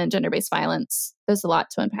women movement, gender-based violence. There's a lot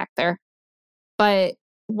to unpack there. But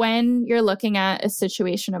when you're looking at a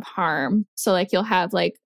situation of harm, so like you'll have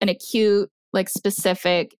like an acute, like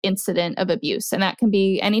specific incident of abuse. And that can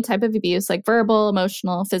be any type of abuse, like verbal,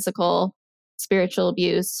 emotional, physical, spiritual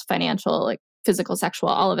abuse, financial, like physical, sexual,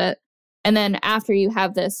 all of it. And then after you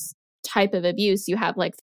have this type of abuse, you have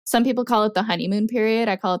like, some people call it the honeymoon period.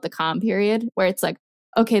 I call it the calm period, where it's like,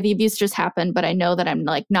 okay, the abuse just happened, but I know that I'm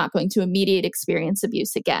like not going to immediate experience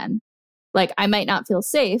abuse again. Like I might not feel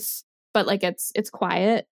safe, but like it's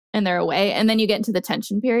quiet and they're away. And then you get into the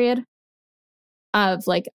tension period of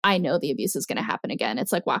like, I know the abuse is going to happen again.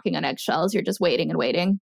 It's like walking on eggshells. You're just waiting and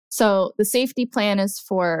waiting. So the safety plan is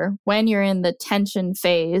for when you're in the tension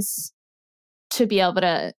phase to be able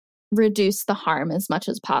to reduce the harm as much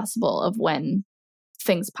as possible of when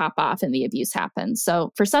things pop off and the abuse happens.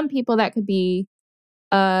 So for some people that could be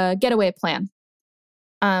a getaway plan.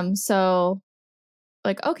 So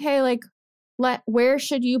like, okay, like where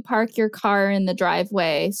should you park your car in the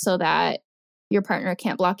driveway so that your partner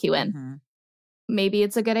can't block you in? Maybe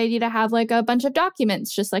it's a good idea to have like a bunch of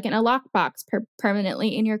documents just like in a lockbox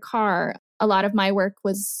permanently in your car. A lot of my work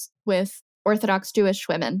was with Orthodox Jewish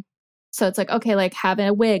women. So it's like, okay, like have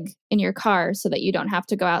a wig in your car so that you don't have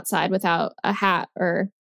to go outside without a hat or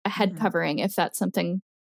a head covering, if that's something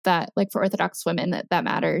that like for Orthodox women that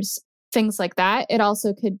matters. Things like that. It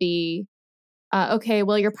also could be, okay,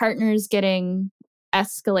 well, your partner's getting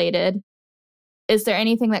escalated. Is there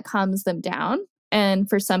anything that calms them down? And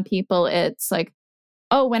for some people, it's like,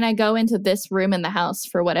 oh, when I go into this room in the house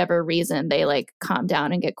for whatever reason, they like calm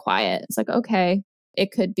down and get quiet. It's like, okay,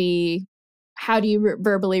 it could be, how do you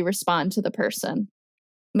verbally respond to the person?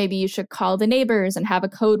 Maybe you should call the neighbors and have a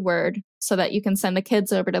code word so that you can send the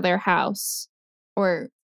kids over to their house. Or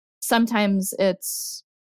sometimes it's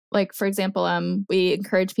like, for example, we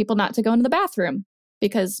encourage people not to go into the bathroom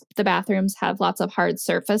because the bathrooms have lots of hard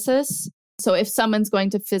surfaces. So if someone's going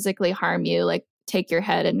to physically harm you, like take your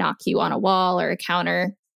head and knock you on a wall or a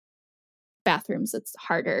counter, bathrooms, it's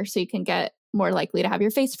harder. So you can get more likely to have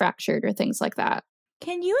your face fractured or things like that.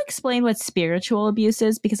 Can you explain what spiritual abuse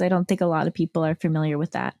is? Because I don't think a lot of people are familiar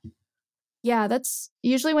with that. Yeah, that's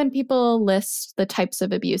usually when people list the types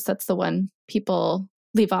of abuse, that's the one people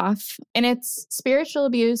leave off. And it's spiritual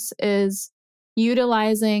abuse is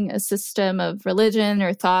utilizing a system of religion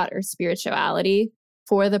or thought or spirituality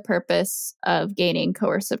for the purpose of gaining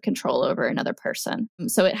coercive control over another person.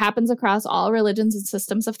 So it happens across all religions and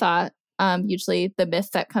systems of thought. Usually the myth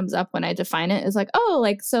that comes up when I define it is like, oh,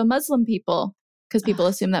 like, so Muslim people, because people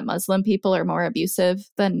assume that Muslim people are more abusive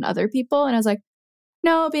than other people. And I was like,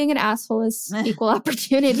 no, being an asshole is equal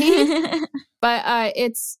opportunity. But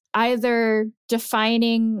it's either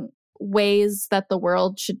defining ways that the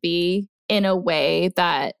world should be in a way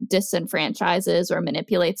that disenfranchises or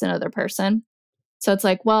manipulates another person. So it's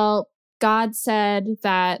like, well, God said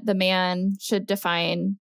that the man should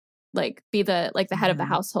define, like, be the head of the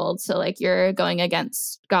household. So like you're going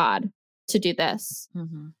against God to do this.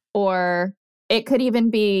 Or it could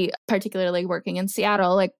even be, particularly working in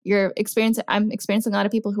Seattle, like I'm experiencing a lot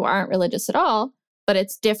of people who aren't religious at all, but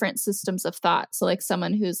it's different systems of thought. So like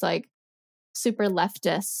someone who's like super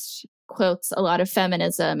leftist quotes a lot of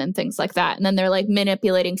feminism and things like that. And then they're like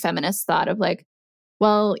manipulating feminist thought of like,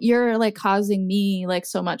 well, you're like causing me like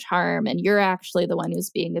so much harm and you're actually the one who's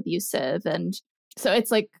being abusive. And so it's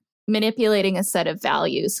like manipulating a set of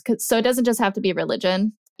values. So it doesn't just have to be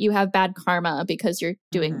religion. You have bad karma because you're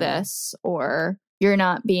doing this, or you're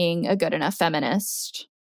not being a good enough feminist,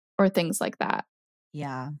 or things like that.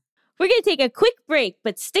 Yeah. We're going to take a quick break,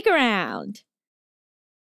 but stick around.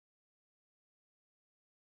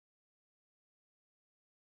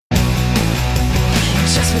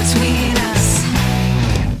 Just between us.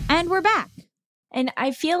 And we're back. And I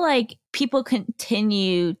feel like people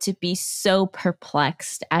continue to be so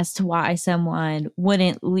perplexed as to why someone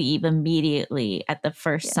wouldn't leave immediately at the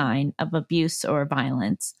first sign of abuse or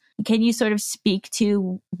violence. Can you sort of speak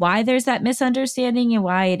to why there's that misunderstanding and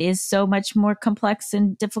why it is so much more complex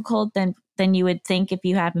and difficult than you would think if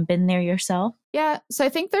you haven't been there yourself? Yeah. So I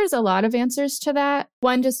think there's a lot of answers to that.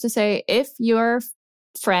 One, just to say, if your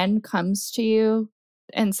friend comes to you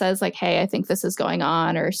and says like, hey, I think this is going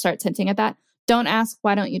on, or starts hinting at that, don't ask,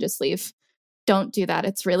 why don't you just leave? Don't do that.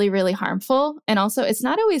 It's really, really harmful. And also, it's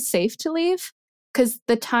not always safe to leave, because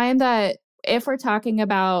the time that, if we're talking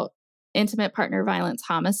about intimate partner violence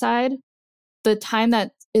homicide, the time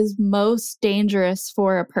that is most dangerous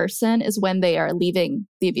for a person is when they are leaving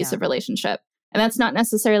the abusive relationship. And that's not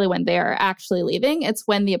necessarily when they are actually leaving. It's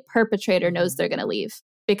when the perpetrator knows they're going to leave.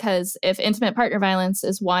 Because if intimate partner violence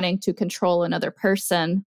is wanting to control another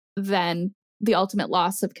person, then the ultimate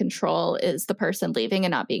loss of control is the person leaving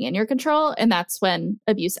and not being in your control. And that's when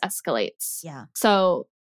abuse escalates. Yeah. So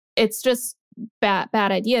it's just bad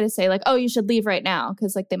idea to say like, oh, you should leave right now,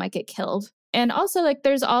 because like they might get killed. And also like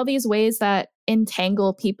there's all these ways that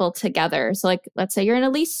entangle people together. So like, let's say you're in a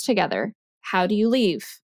lease together. How do you leave?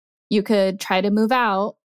 You could try to move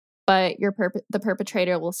out, but the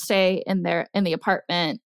perpetrator will stay in the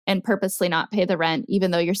apartment and purposely not pay the rent,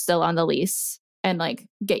 even though you're still on the lease, and like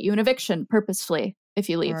get you an eviction purposefully if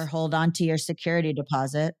you leave. Or hold on to your security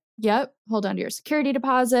deposit. Yep. Hold on to your security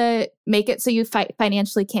deposit. Make it so you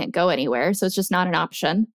financially can't go anywhere. So it's just not an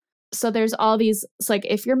option. So there's all these, it's like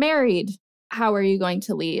if you're married, how are you going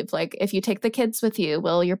to leave? Like if you take the kids with you,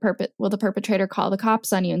 will the perpetrator call the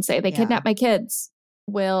cops on you and say they kidnapped my kids?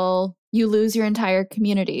 Will you lose your entire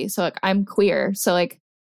community? So like I'm queer. So like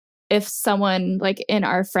if someone like in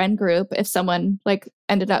our friend group, if someone like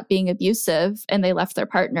ended up being abusive and they left their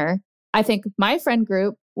partner, I think my friend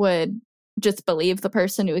group would just believe the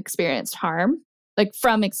person who experienced harm. Like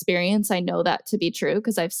from experience, I know that to be true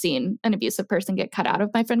because I've seen an abusive person get cut out of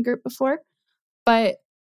my friend group before. But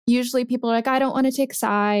usually people are like, I don't want to take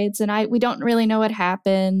sides and we don't really know what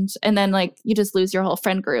happened. And then like you just lose your whole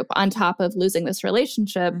friend group on top of losing this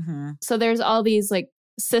relationship. So there's all these like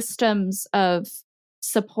systems of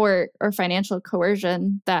support or financial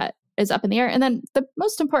coercion that is up in the air. And then the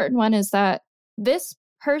most important one is that this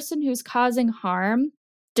person who's causing harm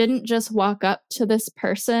didn't just walk up to this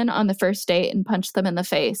person on the first date and punch them in the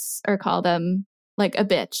face or call them like a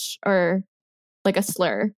bitch or like a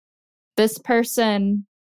slur. This person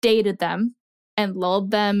dated them and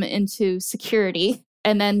lulled them into security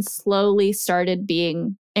and then slowly started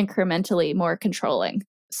being incrementally more controlling.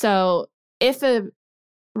 So if a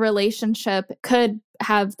relationship could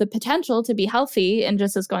have the potential to be healthy and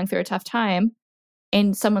just is going through a tough time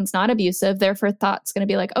and someone's not abusive, their first thought's going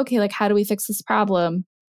to be like, okay, like how do we fix this problem?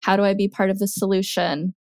 How do I be part of the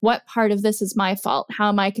solution? What part of this is my fault? How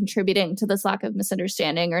am I contributing to this lack of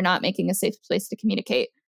misunderstanding or not making a safe place to communicate?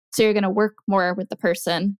 So you're going to work more with the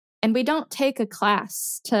person. And we don't take a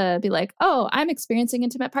class to be like, oh, I'm experiencing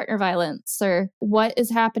intimate partner violence, or what is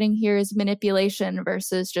happening here is manipulation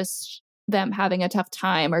versus just them having a tough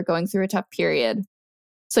time or going through a tough period.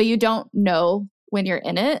 So you don't know when you're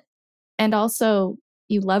in it. And also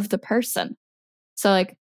you love the person. So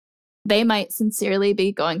like they might sincerely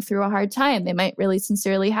be going through a hard time. They might really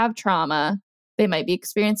sincerely have trauma. They might be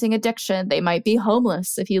experiencing addiction. They might be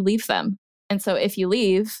homeless if you leave them. And so if you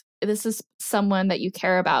leave, this is someone that you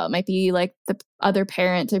care about. It might be like the other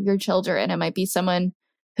parent of your children. It might be someone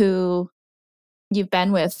who you've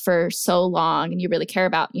been with for so long and you really care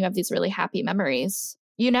about. And you have these really happy memories.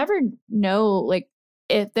 You never know, like,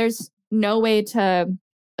 if there's no way to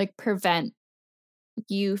like prevent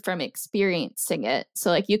you from experiencing it. So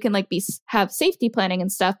like you can like have safety planning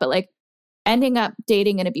and stuff, but like ending up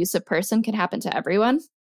dating an abusive person can happen to everyone.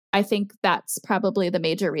 I think that's probably the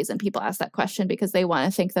major reason people ask that question, because they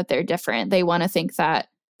want to think that they're different. They want to think that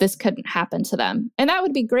this couldn't happen to them. And that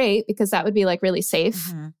would be great because that would be like really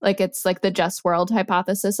safe. Like it's like the just world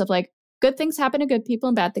hypothesis of like, good things happen to good people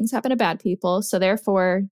and bad things happen to bad people. So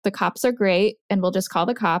therefore, the cops are great and we'll just call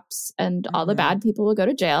the cops and all the bad people will go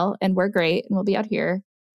to jail and we're great and we'll be out here.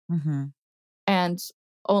 And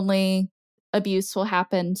only abuse will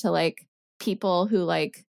happen to like people who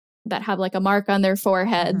like that have like a mark on their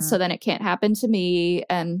forehead. So then it can't happen to me.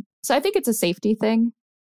 And so I think it's a safety thing.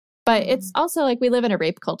 But it's also like we live in a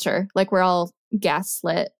rape culture. Like we're all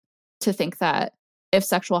gaslit to think that if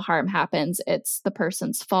sexual harm happens, it's the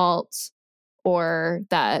person's fault or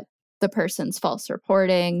that the person's false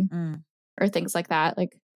reporting or things like that.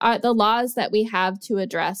 Like the laws that we have to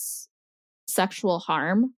address sexual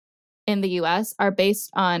harm in the US are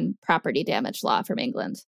based on property damage law from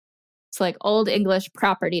England. It's like old English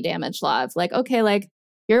property damage law of like, okay, like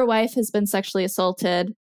your wife has been sexually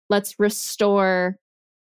assaulted. Let's restore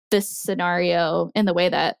this scenario in the way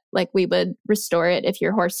that like we would restore it if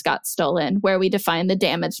your horse got stolen, where we define the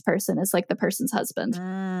damaged person as like the person's husband.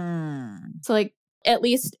 So like at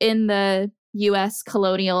least in the US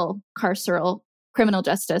colonial carceral criminal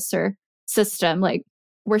justice or system, like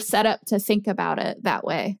we're set up to think about it that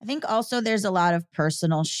way. I think also there's a lot of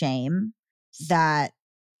personal shame that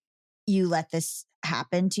you let this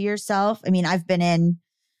happen to yourself. I mean, I've been in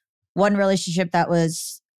one relationship that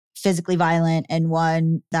was physically violent and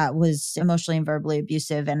one that was emotionally and verbally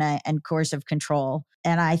abusive and coercive control.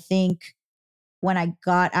 And I think when I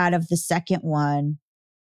got out of the second one,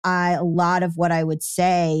 a lot of what I would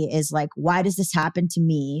say is like, why does this happen to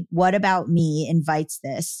me? What about me invites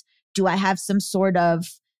this? Do I have some sort of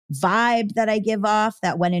vibe that I give off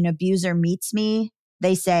that when an abuser meets me,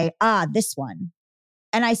 they say, this one.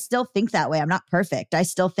 And I still think that way. I'm not perfect. I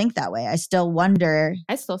still think that way. I still wonder.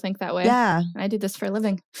 I still think that way. Yeah. I do this for a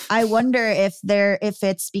living. I wonder if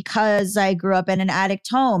it's because I grew up in an addict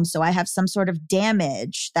home, so I have some sort of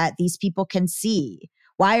damage that these people can see.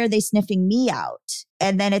 Why are they sniffing me out?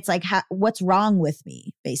 And then it's like, what's wrong with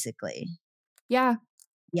me, basically? Yeah.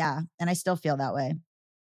 Yeah. And I still feel that way.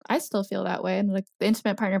 I still feel that way. And like the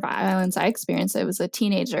intimate partner violence I experienced, I was a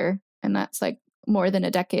teenager, and that's like more than a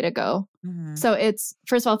decade ago. So it's,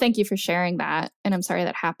 first of all, thank you for sharing that. And I'm sorry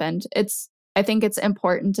that happened. I think it's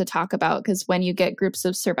important to talk about because when you get groups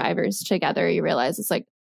of survivors together, you realize it's like,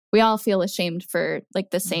 we all feel ashamed for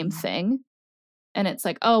like the same thing. And it's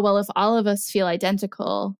like, oh, well, if all of us feel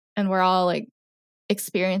identical and we're all like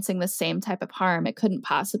experiencing the same type of harm, it couldn't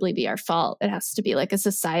possibly be our fault. It has to be like a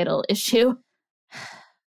societal issue,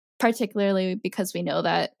 particularly because we know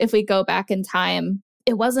that if we go back in time,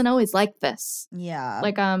 it wasn't always like this. Yeah.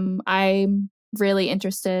 Like, I'm really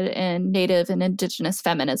interested in Native and Indigenous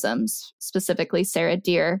feminisms, specifically Sarah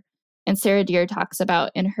Deer. And Sarah Deer talks about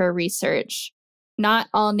in her research, not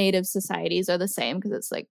all Native societies are the same because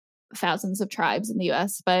it's like thousands of tribes in the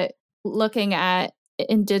US, but looking at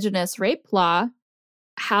Indigenous rape law,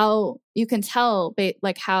 how you can tell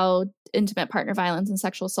like how intimate partner violence and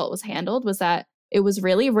sexual assault was handled was that it was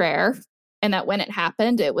really rare. And that when it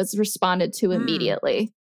happened, it was responded to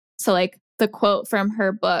immediately. So like the quote from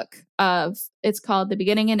her book it's called The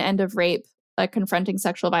Beginning and End of Rape, Confronting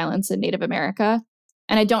Sexual Violence in Native America.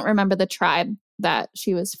 And I don't remember the tribe that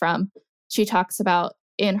she was from. She talks about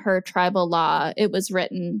in her tribal law, it was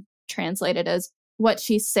written, translated as what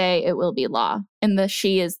she say, it will be law. And the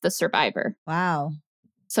she is the survivor. Wow.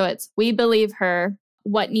 So it's, we believe her,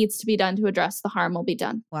 what needs to be done to address the harm will be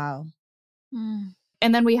done. Wow.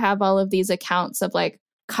 And then we have all of these accounts of like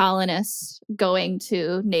colonists going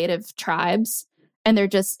to Native tribes and they're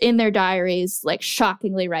just in their diaries, like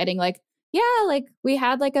shockingly writing like, yeah, like we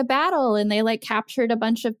had like a battle and they like captured a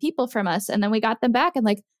bunch of people from us and then we got them back and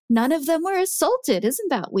like none of them were assaulted. Isn't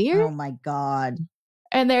that weird? Oh my God.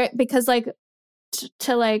 And they're because like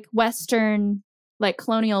to like Western like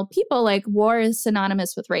colonial people, like war is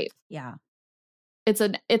synonymous with rape. Yeah. It's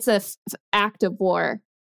a act of war.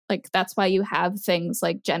 Like, that's why you have things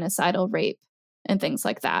like genocidal rape and things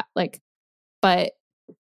like that. Like, but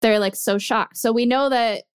they're like so shocked. So we know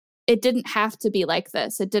that it didn't have to be like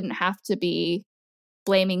this. It didn't have to be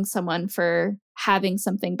blaming someone for having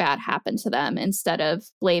something bad happen to them instead of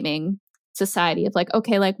blaming society of like,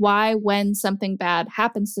 okay, like why when something bad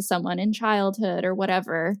happens to someone in childhood or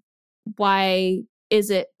whatever, why is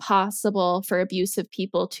it possible for abusive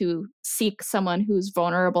people to seek someone who's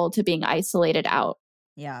vulnerable to being isolated out?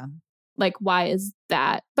 Yeah. Like, why is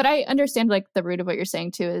that? But I understand like the root of what you're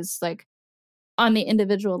saying too is like on the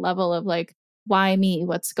individual level of like, why me?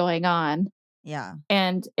 What's going on? Yeah.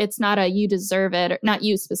 And it's not a you deserve it, or not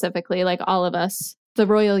you specifically, like all of us, the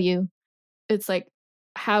royal you. It's like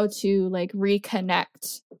how to like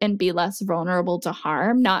reconnect and be less vulnerable to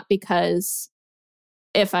harm, not because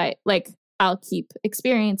if I like I'll keep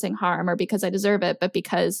experiencing harm or because I deserve it, but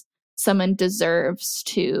because someone deserves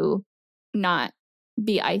to not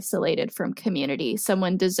be isolated from community.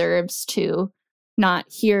 Someone deserves to not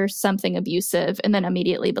hear something abusive and then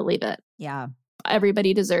immediately believe it. Yeah.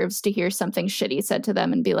 Everybody deserves to hear something shitty said to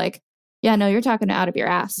them and be like, yeah, no, you're talking out of your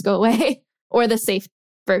ass. Go away. Or the safe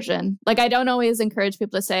version. Like, I don't always encourage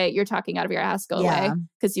people to say, you're talking out of your ass. Go away.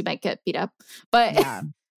 Because you might get beat up. But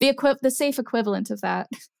the safe equivalent of that.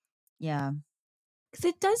 Yeah. Because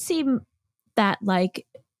it does seem that, like,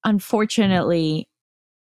 unfortunately,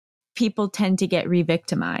 people tend to get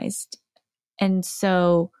re-victimized. And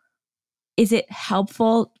so is it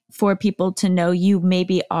helpful for people to know you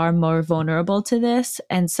maybe are more vulnerable to this?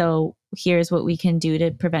 And so here's what we can do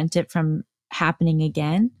to prevent it from happening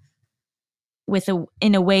again,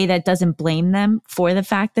 in a way that doesn't blame them for the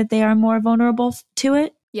fact that they are more vulnerable to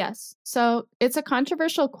it? Yes. So it's a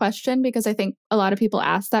controversial question because I think a lot of people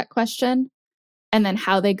ask that question, and then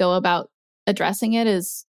how they go about addressing it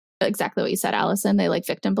is exactly what you said, Allison. They like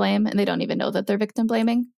victim blame and they don't even know that they're victim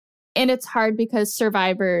blaming. And it's hard because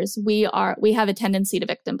survivors, we have a tendency to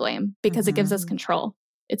victim blame because it gives us control.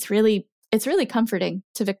 It's really comforting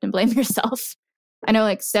to victim blame yourself. I know,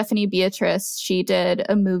 like, Stephanie Beatrice, she did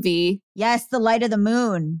a movie. Yes, The Light of the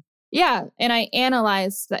Moon. Yeah. And I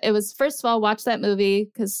analyzed that. It was, first of all, watch that movie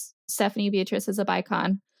because Stephanie Beatrice is a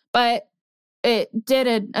bicon. But it did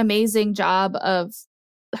an amazing job of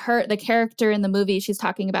the character in the movie. She's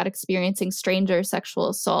talking about experiencing stranger sexual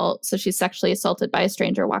assault. So she's sexually assaulted by a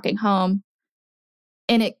stranger walking home.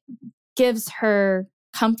 And it gives her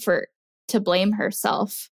comfort to blame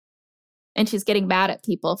herself. And she's getting mad at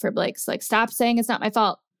people for like, stop saying it's not my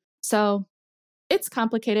fault. So it's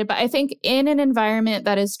complicated, but I think in an environment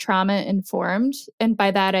that is trauma informed, and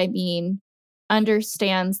by that I mean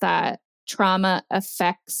understands that trauma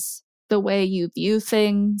affects the way you view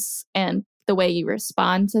things and the way you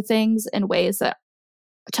respond to things in ways that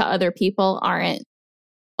to other people aren't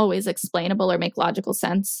always explainable or make logical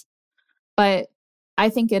sense. But I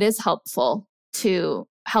think it is helpful to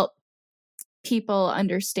help people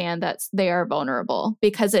understand that they are vulnerable,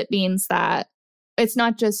 because it means that it's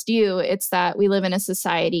not just you. It's that we live in a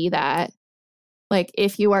society that, like,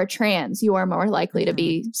 if you are trans, you are more likely to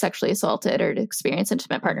be sexually assaulted or to experience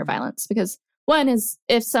intimate partner violence. Because one is,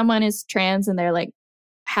 if someone is trans and they're like,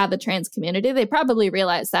 have a trans community, they probably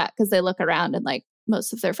realize that because they look around and like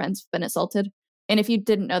most of their friends have been assaulted. And if you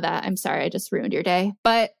didn't know that, I'm sorry, I just ruined your day.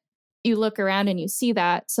 But you look around and you see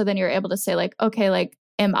that. So then you're able to say, like, okay, like,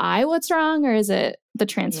 am I what's wrong? Or is it the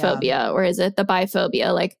transphobia? Or is it the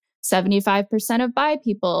biphobia? Like 75% of bi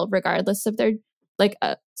people, regardless of their,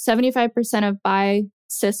 75% of bi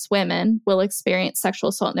cis women will experience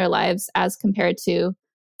sexual assault in their lives as compared to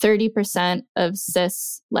 30% of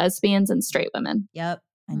cis lesbians and straight women. Yep.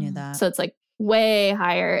 I knew that. So it's like way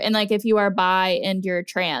higher. And like if you are bi and you're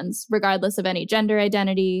trans, regardless of any gender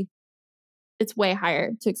identity, it's way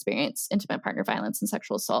higher to experience intimate partner violence and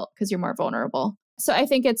sexual assault because you're more vulnerable. So I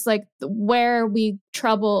think it's like where we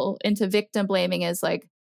trouble into victim blaming is like,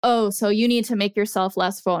 oh, so you need to make yourself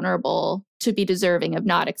less vulnerable to be deserving of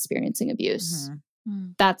not experiencing abuse.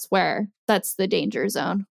 That's the danger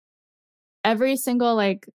zone. Every single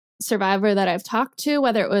like survivor that I've talked to,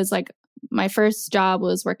 whether it was like my first job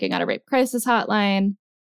was working at a rape crisis hotline.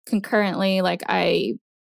 Concurrently, like I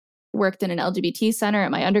worked in an LGBT center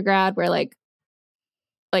at my undergrad where like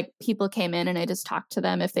people came in and I just talked to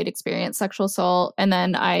them if they'd experienced sexual assault. And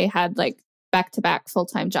then I had like back-to-back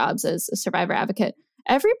full-time jobs as a survivor advocate.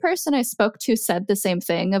 Every person I spoke to said the same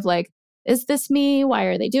thing of like, is this me? Why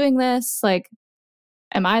are they doing this? Like,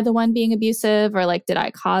 am I the one being abusive, or like, did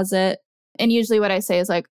I cause it? And usually what I say is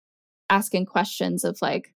like asking questions of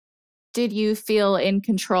like, did you feel in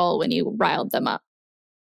control when you riled them up?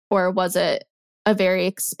 Or was it a very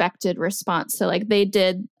expected response? So like they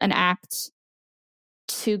did an act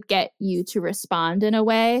to get you to respond in a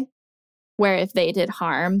way where if they did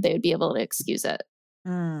harm, they would be able to excuse it.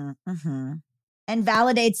 Mm-hmm. And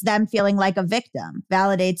validates them feeling like a victim,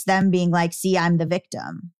 validates them being like, see, I'm the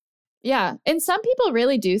victim. Yeah. And some people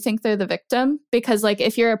really do think they're the victim because like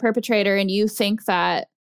if you're a perpetrator and you think that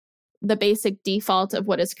the basic default of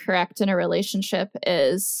what is correct in a relationship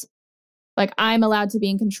is like, I'm allowed to be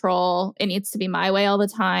in control, it needs to be my way all the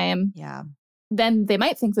time. Yeah. Then they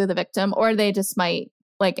might think they're the victim, or they just might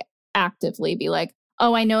like actively be like,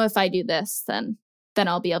 oh, I know if I do this, then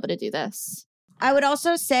I'll be able to do this. I would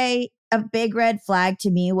also say a big red flag to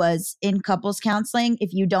me was in couples counseling,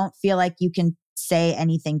 if you don't feel like you can say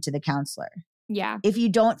anything to the counselor. Yeah. If you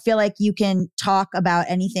don't feel like you can talk about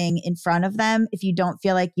anything in front of them, if you don't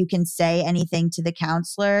feel like you can say anything to the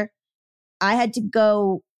counselor, I had to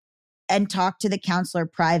go and talk to the counselor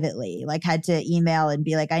privately, like had to email and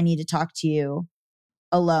be like, I need to talk to you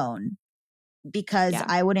alone, because Yeah.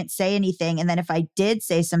 I wouldn't say anything. And then if I did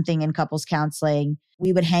say something in couples counseling,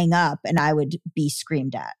 we would hang up and I would be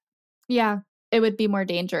screamed at. Yeah, it would be more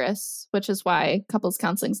dangerous, which is why couples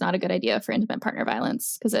counseling is not a good idea for intimate partner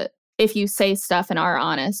violence, because if you say stuff and are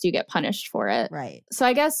honest, you get punished for it. Right. So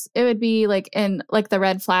I guess it would be like the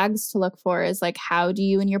red flags to look for is like, how do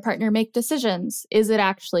you and your partner make decisions? Is it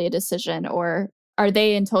actually a decision, or are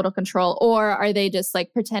they in total control, or are they just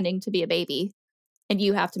like pretending to be a baby and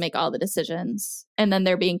you have to make all the decisions, and then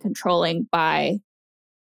they're being controlling by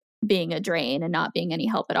being a drain and not being any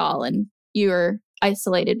help at all, and you're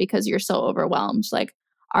isolated because you're so overwhelmed? Like,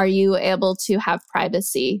 are you able to have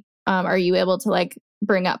privacy? Are you able to like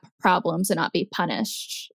bring up problems and not be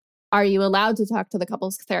punished? Are you allowed to talk to the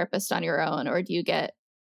couples therapist on your own, or do you get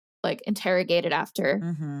like interrogated after?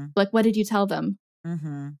 Mm-hmm. Like, what did you tell them?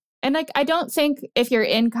 Mm-hmm. And like, I don't think if you're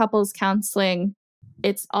in couples counseling,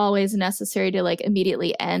 it's always necessary to like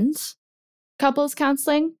immediately end couples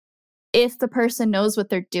counseling if the person knows what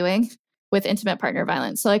they're doing with intimate partner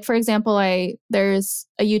violence. So like, for example, there's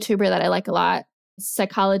a YouTuber that I like a lot,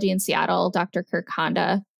 Psychology in Seattle, Dr. Kirk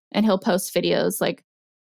Honda, and he'll post videos like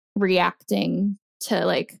reacting to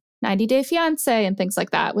like 90 Day Fiance and things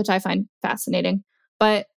like that, which I find fascinating.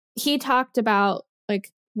 But he talked about like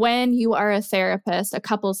when you are a therapist, a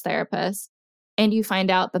couples therapist, and you find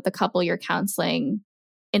out that the couple you're counseling,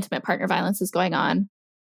 intimate partner violence is going on,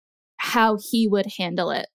 how he would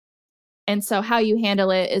handle it. And so how you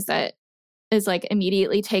handle it is like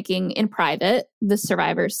immediately taking in private the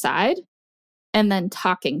survivor's side and then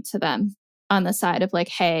talking to them on the side of like,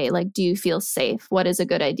 hey, like, do you feel safe? What is a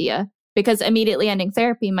good idea? Because immediately ending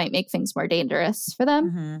therapy might make things more dangerous for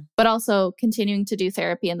them, Mm-hmm. but also continuing to do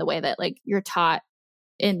therapy in the way that like you're taught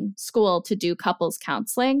in school to do couples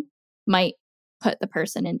counseling might put the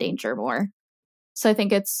person in danger more. So I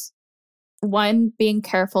think it's one, being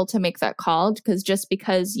careful to make that call, because just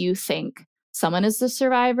because you think someone is the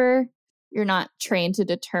survivor, you're not trained to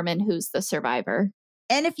determine who's the survivor.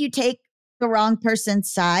 And if you take the wrong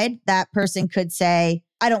person's side, that person could say,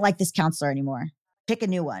 I don't like this counselor anymore. Pick a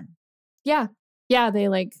new one. Yeah. Yeah. They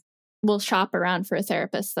like will shop around for a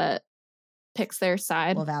therapist that picks their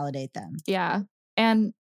side. We'll validate them. Yeah.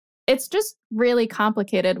 And it's just really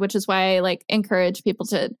complicated, which is why I like encourage people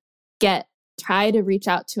to try to reach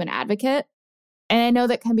out to an advocate. And I know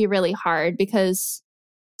that can be really hard because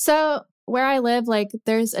so where I live, like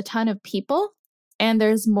there's a ton of people and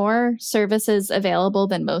there's more services available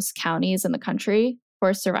than most counties in the country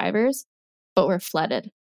for survivors, but we're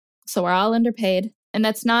flooded. So we're all underpaid. And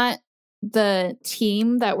that's not the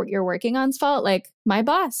team that you're working on's fault. Like my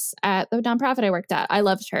boss at the nonprofit I worked at, I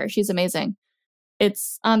loved her. She's amazing.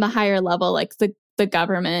 It's on the higher level, like the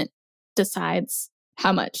government decides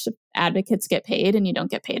how much advocates get paid, and you don't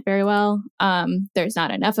get paid very well. There's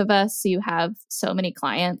not enough of us. So you have so many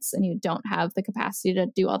clients and you don't have the capacity to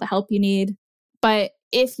do all the help you need. But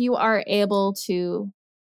if you are able to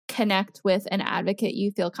connect with an advocate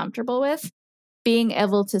you feel comfortable with, being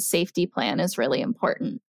able to safety plan is really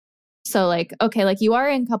important. So like, okay, like you are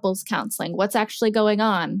in couples counseling. What's actually going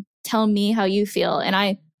on? Tell me how you feel.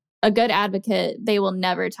 And a good advocate, they will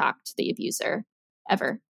never talk to the abuser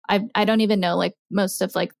ever. I don't even know like most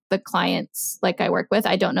of like the clients like I work with,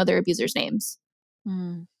 I don't know their abusers' names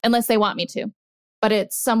unless they want me to. But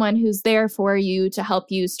it's someone who's there for you to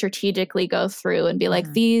help you strategically go through and be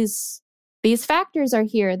like, these factors are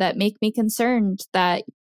here that make me concerned that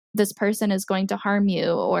this person is going to harm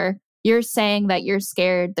you, or you're saying that you're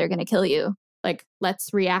scared they're going to kill you. Like, let's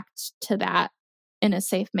react to that in a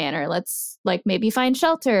safe manner. Let's like maybe find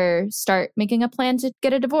shelter, start making a plan to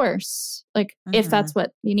get a divorce. Like if that's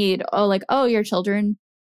what you need. Oh, like, oh, your children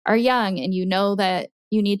are young and you know that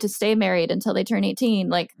you need to stay married until they turn 18.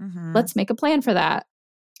 Like, let's make a plan for that.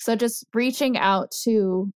 So just reaching out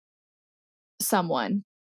to someone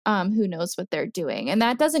who knows what they're doing. And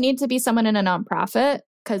that doesn't need to be someone in a nonprofit,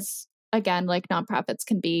 because again, like nonprofits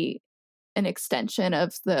can be an extension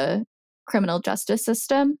of the criminal justice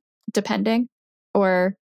system, depending.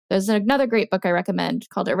 Or there's another great book I recommend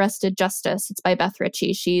called Arrested Justice. It's by Beth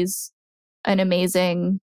Ritchie. She's an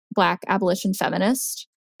amazing Black abolition feminist,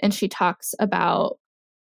 and she talks about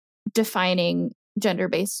defining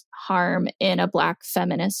gender-based harm in a Black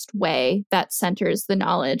feminist way that centers the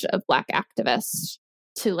knowledge of Black activists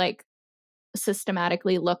to like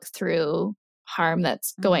systematically look through harm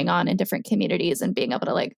that's going on in different communities and being able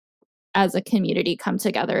to like as a community come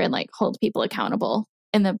together and like hold people accountable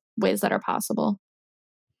in the ways that are possible.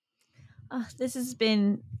 Oh, this has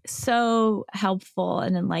been so helpful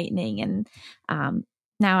and enlightening, and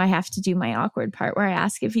Now I have to do my awkward part where I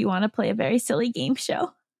ask if you want to play a very silly game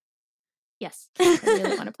show. Yes, I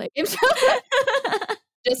really want to play a game show.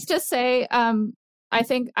 Just to say, I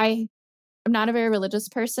think I'm not a very religious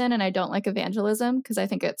person and I don't like evangelism because I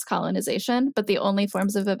think it's colonization. But the only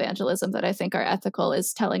forms of evangelism that I think are ethical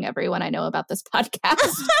is telling everyone I know about this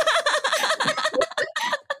podcast.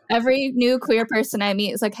 Every new queer person I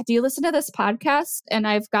meet is like, do you listen to this podcast? And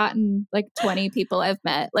I've gotten like 20 people I've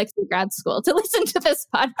met like through grad school to listen to this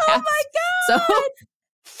podcast. Oh my God. So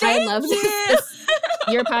Thank I love you. this.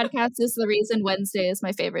 Your podcast is the reason Wednesday is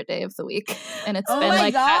my favorite day of the week. And it's Oh been my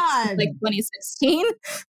like that since God. like 2016.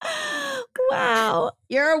 Wow.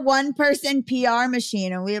 You're a one-person PR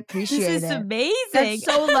machine, and we appreciate This is it. amazing. That's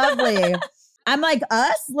so lovely. I'm like,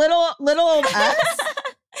 us? Little old us?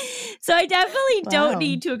 So I definitely don't Wow.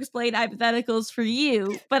 need to explain hypotheticals for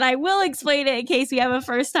you, but I will explain it in case we have a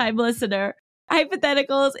first-time listener.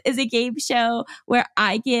 Hypotheticals is a game show where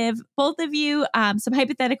I give both of you some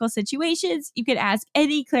hypothetical situations. You can ask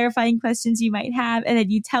any clarifying questions you might have, and then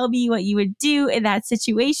you tell me what you would do in that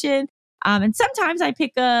situation. And sometimes I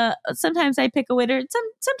pick a winner.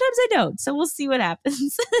 Sometimes I don't. So we'll see what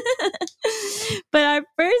happens. But our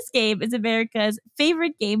first game is America's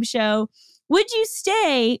favorite game show. Would you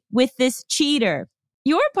stay with this cheater?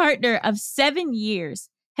 Your partner of 7 years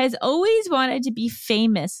has always wanted to be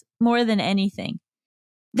famous more than anything.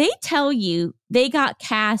 They tell you they got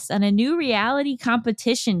cast on a new reality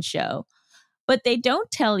competition show, but they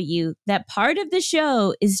don't tell you that part of the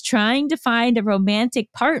show is trying to find a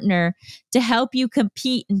romantic partner to help you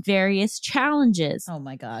compete in various challenges. Oh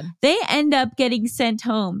my God. They end up getting sent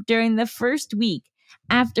home during the first week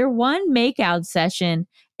after one makeout session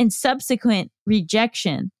and subsequent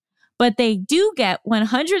rejection. But they do get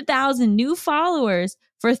 100,000 new followers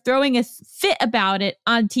for throwing a fit about it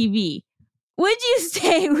on TV. Would you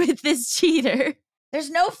stay with this cheater? There's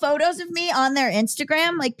no photos of me on their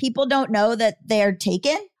Instagram. Like, people don't know that they're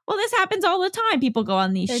taken. Well, this happens all the time. People go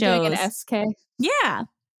on these They're shows. doing an SK. Yeah.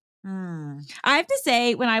 I have to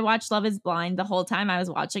say, when I watched Love is Blind, the whole time I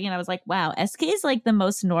was watching it, I was like, wow, SK is like the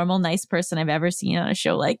most normal, nice person I've ever seen on a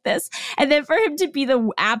show like this. And then for him to be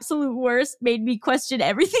the absolute worst made me question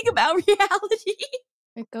everything about reality.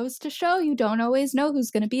 It goes to show you don't always know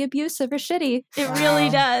who's going to be abusive or shitty. It Wow. really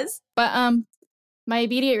does. But my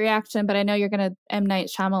immediate reaction, but I know you're going to M.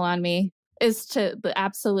 Night Shyamalan me, is to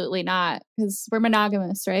absolutely not, because we're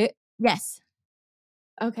monogamous, right? Yes.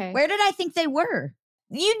 Okay. Where did I think they were?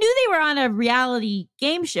 You knew they were on a reality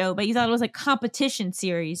game show, but you thought it was a competition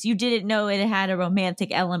series. You didn't know it had a romantic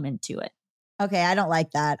element to it. Okay, I don't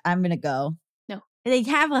like that. I'm going to go. They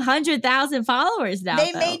have 100,000 followers now.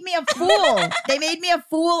 They made me a fool. They made me a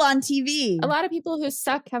fool on TV. A lot of people who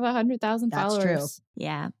suck have 100,000 That's followers. true.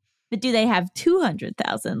 Yeah. But do they have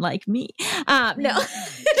 200,000 like me? No.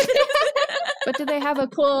 But do they have a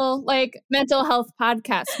cool, like, mental health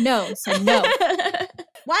podcast? No. So no.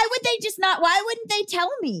 Why would they just not? Why wouldn't they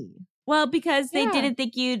tell me? Well, because they Yeah. didn't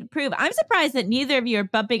think you'd approve. I'm surprised that neither of you are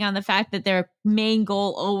bumping on the fact that their main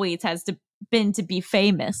goal always has been to be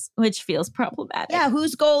famous, which feels problematic. Yeah,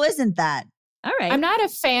 whose goal isn't that? All right. I'm not a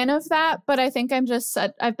fan of that, but I think I've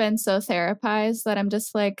been so therapized that I'm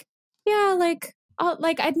just like, yeah, like,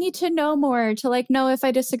 I'd need to know more to like know if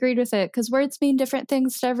I disagreed with it, because words mean different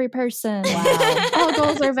things to every person. Wow. All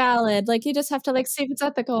goals are valid. Like, you just have to like see if it's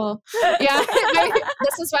ethical. Yeah.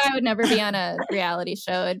 This is why I would never be on a reality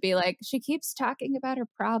show. It'd be like, she keeps talking about her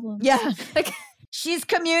problems. Yeah. Like, She's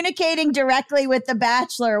communicating directly with the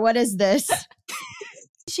Bachelor. What is this?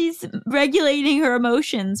 She's regulating her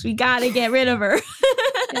emotions. We got to get rid of her.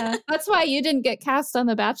 yeah. That's why you didn't get cast on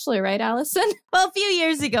The Bachelor, right, Allison? Well, a few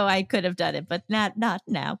years ago, I could have done it, but not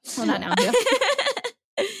now. Well, not now. Yeah.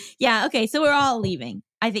 Yeah. Okay. So we're all leaving.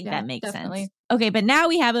 I think Yeah, that makes definitely. sense. Okay. But now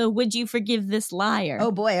we have a would you forgive this liar?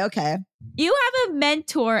 Oh boy, okay. You have a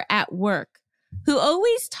mentor at work who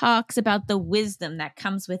always talks about the wisdom that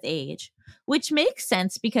comes with age, which makes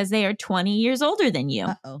sense because they are 20 years older than you.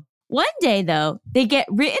 Uh-oh. One day, though, they get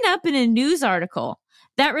written up in a news article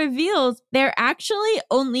that reveals they're actually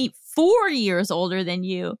only 4 years older than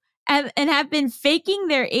you and have been faking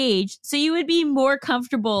their age so you would be more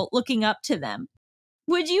comfortable looking up to them.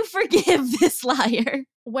 Would you forgive this liar?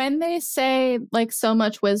 When they say like so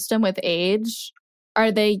much wisdom with age,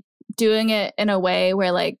 are they doing it in a way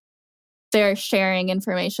where like they're sharing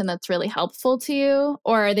information that's really helpful to you?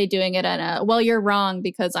 Or are they doing it in a, well, you're wrong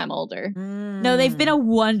because I'm older? No, they've been a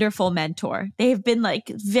wonderful mentor. They've been like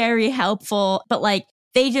very helpful, but like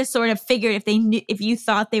they just sort of figured if you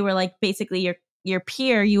thought they were like basically your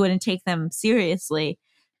peer, you wouldn't take them seriously.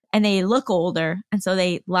 and they look older. And so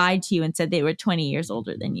they lied to you and said they were 20 years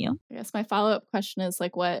older than you. I guess my follow-up question is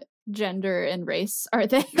like, what gender and race are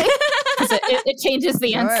they? 'Cause it changes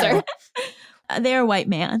the answer. They're a white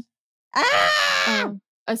man.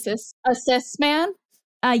 A cis man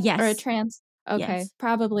Yes. or a trans? Okay, Yes.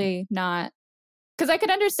 probably not. Because I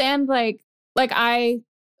could understand like I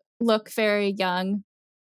look very young.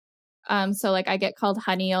 So like I get called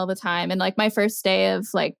honey all the time. And like my first day of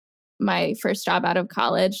like my first job out of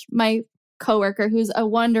college, my coworker, who's a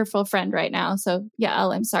wonderful friend right now. So yeah,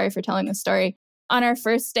 Elle, I'm sorry for telling this story. On our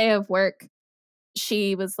first day of work,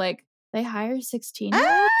 she was like, they hire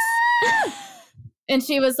 16-year-olds? And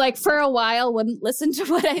she was like, for a while, wouldn't listen to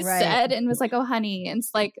what I said and was like, oh, honey. And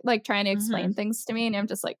it's like trying to explain things to me. And I'm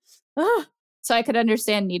just like, oh. So I could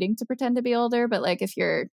understand needing to pretend to be older. But like if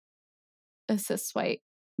you're a cis white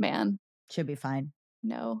man, should be fine.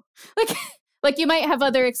 No. Like you might have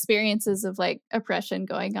other experiences of like oppression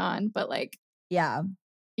going on, but like, yeah,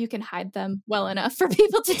 you can hide them well enough for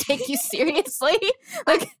people to take you seriously.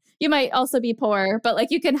 Like you might also be poor, but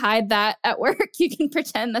like you can hide that at work. You can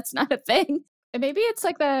pretend that's not a thing. And maybe it's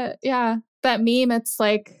like that meme. It's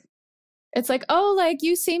like, oh, like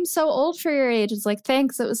you seem so old for your age. It's like,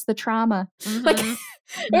 thanks. It was the trauma. Like,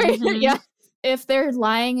 yeah. If they're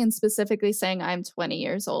lying and specifically saying I'm 20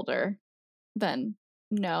 years older, then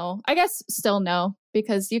no. I guess still no,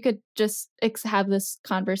 because you could just have this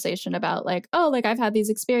conversation about like, oh, like I've had these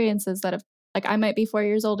experiences that have like I might be 4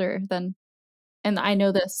 years older than, and I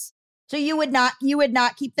know this. So you would not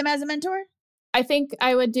keep them as a mentor? I think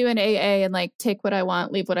I would do an AA and like take what I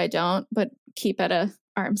want, leave what I don't, but keep at a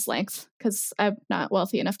arm's length because I'm not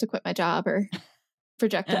wealthy enough to quit my job or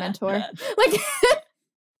project a mentor. Like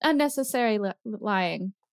unnecessary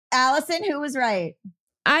lying. Allison, who was right?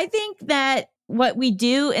 I think that what we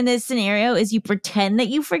do in this scenario is you pretend that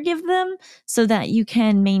you forgive them so that you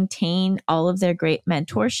can maintain all of their great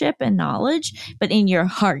mentorship and knowledge, but in your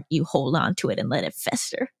heart, you hold on to it and let it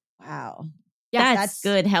fester. Wow. Yeah, that's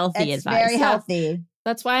good, healthy advice. Very healthy.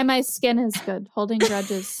 That's why my skin is good. Holding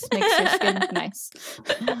grudges makes your skin nice.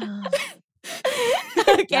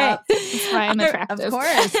 Okay. That's why I'm attractive. Of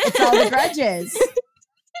course. It's all the grudges.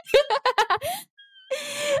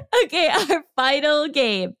 Okay, our final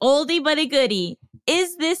game. Oldie but a goodie.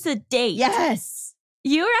 Is this a date? Yes.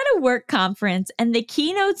 You're at a work conference and the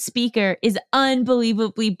keynote speaker is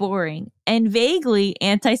unbelievably boring and vaguely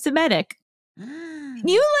anti-Semitic.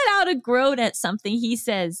 You let out a groan at something he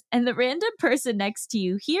says, and the random person next to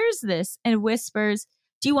you hears this and whispers,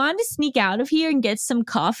 do you want to sneak out of here and get some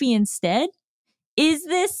coffee instead? Is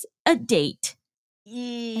this a date? I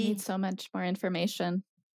need so much more information.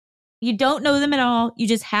 You don't know them at all. You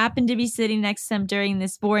just happen to be sitting next to them during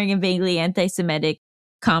this boring and vaguely anti-Semitic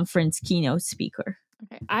conference keynote speaker.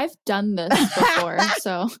 Okay, I've done this before,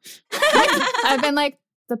 so I've been like,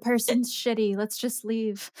 the person's shitty. Let's just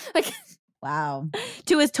leave. Like, wow.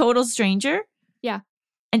 To a total stranger? Yeah.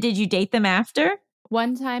 And did you date them after?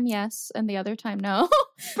 One time, yes, and the other time, no.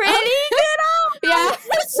 Pretty good. Yeah.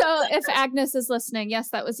 So if Agnes is listening, yes,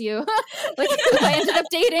 that was you. Like, who I ended up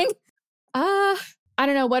dating. I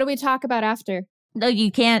don't know. What do we talk about after? No, you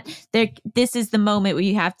can't. This is the moment where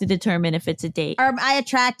you have to determine if it's a date. Are I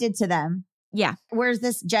attracted to them? Yeah. Where's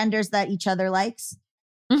this genders that each other likes?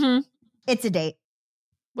 Mm-hmm. It's a date.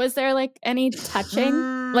 Was there like any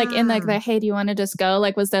touching? Like in like the, hey, do you want to just go?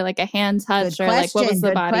 Like, was there like a hand touch or like what was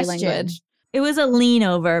the body language? It was a lean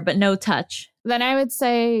over, but no touch. Then I would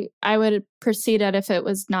say I would proceed it if it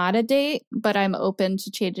was not a date, but I'm open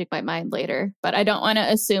to changing my mind later. But I don't want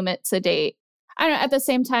to assume it's a date. I don't know. At the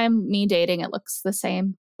same time, me dating, it looks the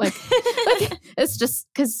same. Like it's just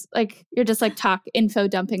because like you're just like info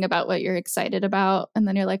dumping about what you're excited about. And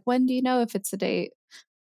then you're like, when do you know if it's a date?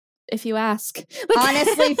 If you ask. Like,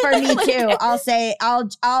 honestly, for me too, I'll say,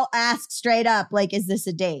 I'll ask straight up, like, is this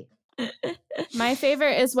a date? My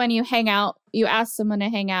favorite is when you hang out, you ask someone to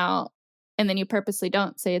hang out and then you purposely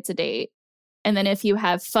don't say it's a date. And then if you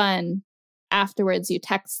have fun afterwards, you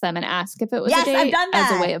text them and ask if it was a date. I've done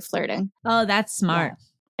that. As a way of flirting. Oh, that's smart. Yeah.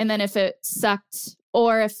 And then if it sucked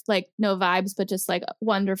or if like no vibes, but just like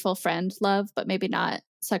wonderful friend love, but maybe not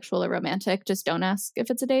sexual or romantic, just don't ask if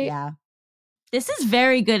it's a date. Yeah. This is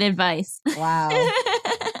very good advice. Wow.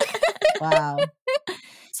 Wow.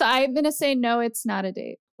 So I'm going to say no, it's not a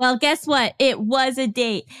date. Well, guess what? It was a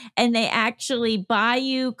date. And they actually buy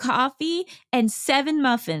you coffee and 7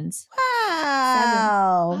 muffins.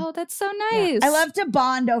 Wow. Oh, that's so nice. I love to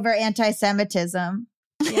bond over anti-Semitism.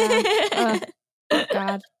 Yeah. Oh,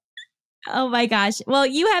 God. Oh my gosh. Well,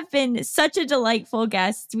 you have been such a delightful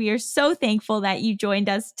guest. We are so thankful that you joined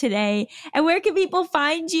us today. And where can people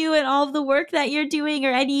find you and all of the work that you're doing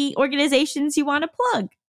or any organizations you want to plug?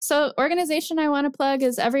 So, organization I want to plug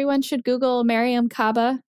is everyone should Google Mariam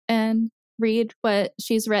Kaba and read what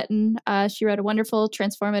she's written. She wrote a wonderful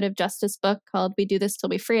transformative justice book called We Do This Till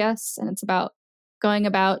We Free Us. And it's about going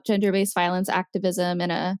about gender-based violence activism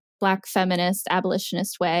in a Black feminist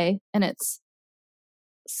abolitionist way. And it's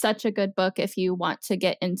such a good book if you want to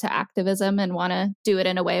get into activism and want to do it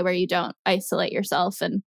in a way where you don't isolate yourself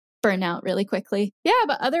and burn out really quickly. Yeah,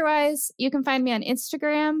 but otherwise, you can find me on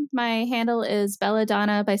Instagram. My handle is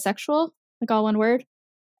Belladonna Bisexual, like all one word.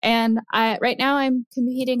 And right now I'm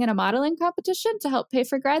competing in a modeling competition to help pay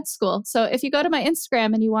for grad school. So if you go to my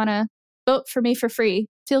Instagram and you want to vote for me for free,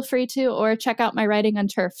 feel free to, or check out my writing on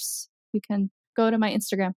TERFs. You can go to my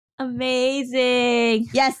Instagram. Amazing.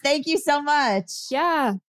 Yes, thank you so much.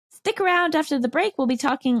 Yeah. Stick around after the break. We'll be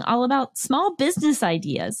talking all about small business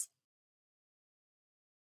ideas.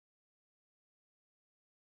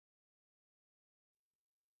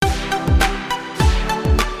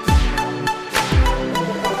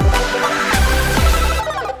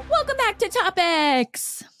 Welcome back to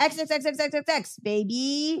Topics. XXXXXX,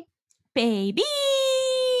 baby. Baby.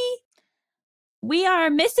 We are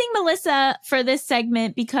missing Melissa for this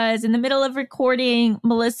segment because in the middle of recording,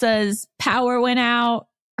 Melissa's power went out,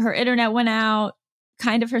 her internet went out,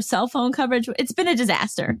 kind of her cell phone coverage. It's been a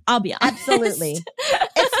disaster. I'll be honest. Absolutely.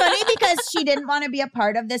 It's funny because she didn't want to be a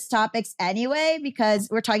part of this topics anyway, because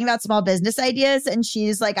we're talking about small business ideas and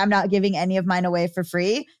she's like, I'm not giving any of mine away for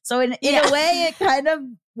free. So in a way, it kind of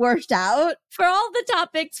worked out. For all the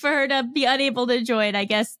topics for her to be unable to join, I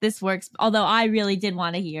guess this works. Although I really did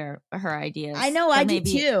want to hear her ideas. I know, I did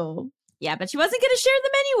too. Yeah, but she wasn't going to share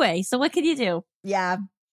them anyway. So what could you do? Yeah.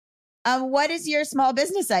 What is your small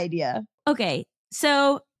business idea? Okay.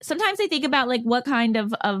 So sometimes I think about like what kind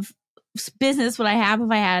of business would I have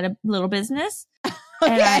if I had a little business?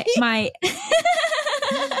 Okay.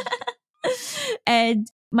 And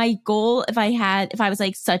my goal, if I was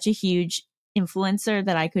like such a huge influencer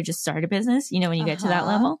that I could just start a business, you know, when you get to that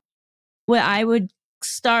level, what I would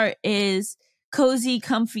start is cozy,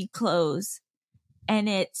 comfy clothes. And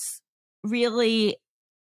it's really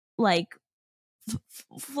like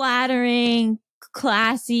flattering,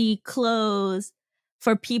 classy clothes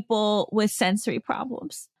for people with sensory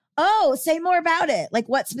problems. Oh, say more about it. Like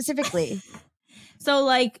what specifically? So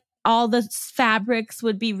like all the fabrics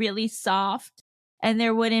would be really soft and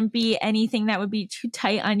there wouldn't be anything that would be too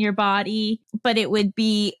tight on your body, but it would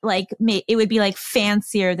be like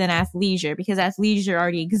fancier than athleisure because athleisure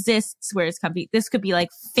already exists where it's comfy. This could be like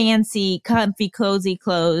fancy, comfy, cozy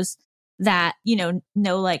clothes that, you know,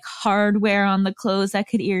 no like hardware on the clothes that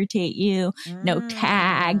could irritate you, no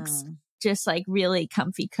tags, just like really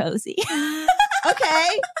comfy, cozy.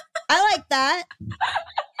 Okay. I like that.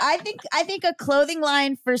 I think a clothing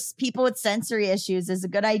line for people with sensory issues is a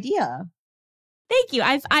good idea. Thank you.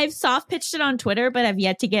 I've soft pitched it on Twitter, but I've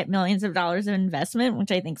yet to get millions of dollars of investment,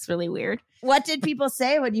 which I think is really weird. What did people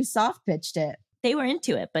say when you soft pitched it? They were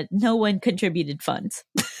into it, but no one contributed funds.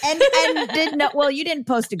 And well, you didn't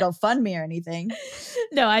post a GoFundMe or anything.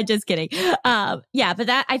 No, I'm just kidding. Yeah, but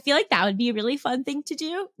that I feel like that would be a really fun thing to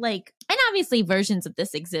do. Like, and obviously versions of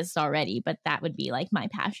this exist already, but that would be like my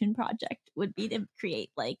passion project would be to create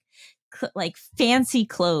like fancy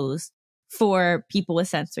clothes for people with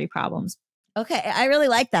sensory problems. Okay, I really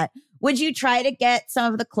like that. Would you try to get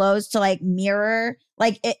some of the clothes to like mirror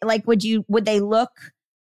would they look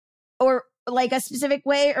or like a specific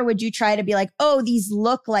way, or would you try to be like, oh, these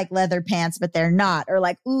look like leather pants, but they're not, or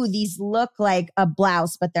like, ooh, these look like a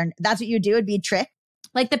blouse, but that's what you do? It'd be a trick.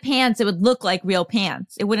 Like the pants, it would look like real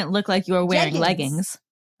pants. It wouldn't look like you were wearing leggings.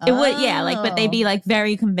 It would, yeah, like, but they'd be like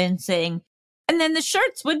very convincing. And then the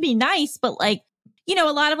shirts would be nice, but like, you know,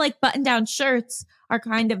 a lot of like button down shirts are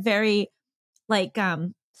kind of very like,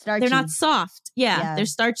 starchy. They're not soft. Yeah, they're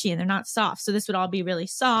starchy and they're not soft. So this would all be really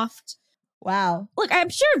soft. Wow. Look, I'm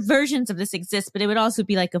sure versions of this exist, but it would also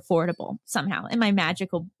be like affordable somehow. In my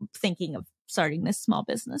magical thinking of starting this small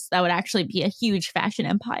business, that would actually be a huge fashion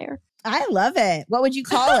empire. I love it. What would you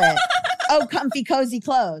call it? Oh, comfy, cozy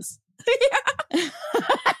clothes. Yeah.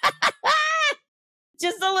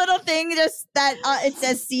 Just a little thing, just that it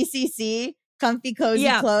says CCC, comfy, cozy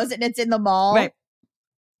clothes, and it's in the mall. Right.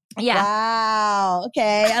 Yeah. Wow.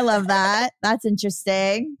 Okay. I love that. That's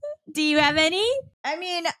interesting. Do you have any? I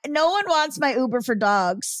mean, no one wants my Uber for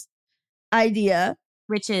dogs idea.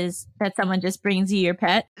 which is that someone just brings you your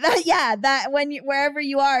pet. That when wherever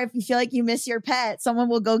you are, if you feel like you miss your pet, someone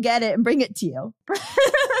will go get it and bring it to you.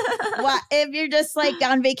 Well, if you're just like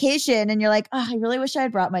on vacation and you're like, oh, I really wish I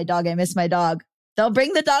had brought my dog. I miss my dog. They'll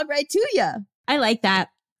bring the dog right to you. I like that.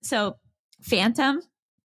 So Phantom,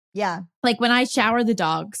 Yeah. like when I shower the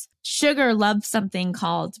dogs, Sugar loves something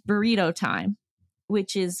called burrito time,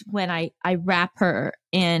 which is when I wrap her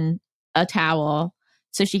in a towel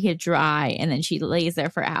so she can dry, and then she lays there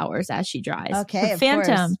for hours as she dries. Okay, But of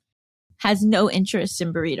Phantom course. has no interest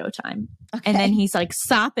in burrito time. Okay. And then he's like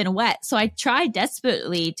sopping wet. So I tried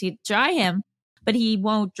desperately to dry him, but he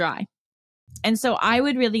won't dry. And so I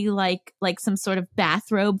would really like some sort of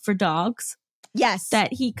bathrobe for dogs Yes.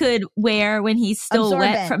 that he could wear when he's still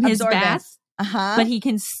wet from his Absorbent. bath. Uh-huh. But he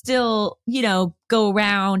can still, go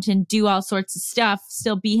around and do all sorts of stuff,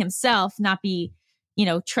 still be himself, not be,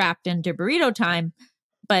 trapped into burrito time,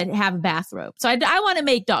 but have a bathrobe. So I want to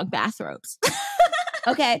make dog bathrobes.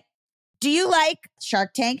 Okay. Do you like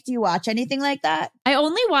Shark Tank? Do you watch anything like that? I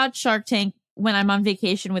only watch Shark Tank when I'm on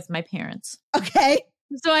vacation with my parents. Okay.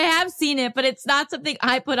 So I have seen it, but it's not something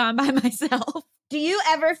I put on by myself. Do you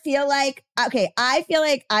ever feel like, okay, I feel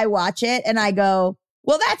like I watch it and I go,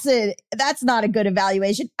 well, that's not a good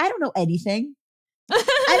evaluation. I don't know anything.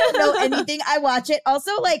 I don't know anything. I watch it.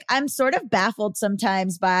 Also, like, I'm sort of baffled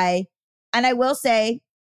sometimes by, and I will say,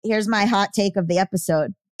 here's my hot take of the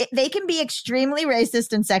episode. They can be extremely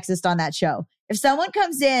racist and sexist on that show. If someone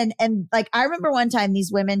comes in and like, I remember one time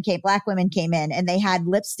Black women came in and they had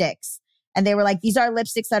lipsticks and they were like, these are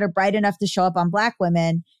lipsticks that are bright enough to show up on Black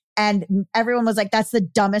women. And everyone was like, that's the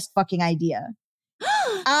dumbest fucking idea.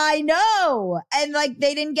 I know. And like,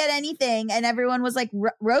 they didn't get anything. And everyone was like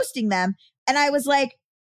roasting them. And I was like,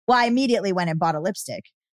 well, I immediately went and bought a lipstick,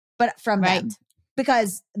 but from them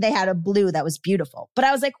because they had a blue that was beautiful. But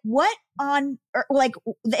I was like, what on like,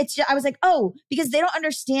 I was like, oh, because they don't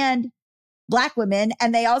understand Black women.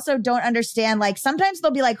 And they also don't understand, like, sometimes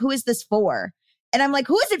they'll be like, who is this for? And I'm like,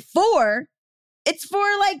 who is it for? It's for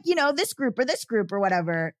like, this group or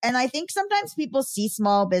whatever. And I think sometimes people see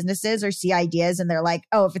small businesses or see ideas and they're like,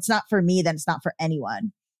 oh, if it's not for me, then it's not for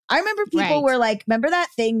anyone. I remember people were like, remember that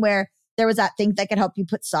thing where there was that thing that could help you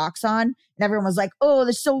put socks on? And everyone was like, oh,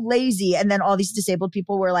 they're so lazy. And then all these disabled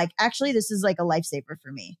people were like, actually, this is like a lifesaver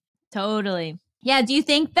for me. Totally. Yeah. Do you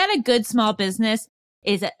think that a good small business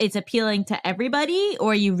is appealing to everybody,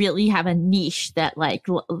 or you really have a niche that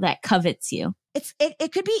that covets you?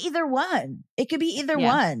 It could be either one. It could be either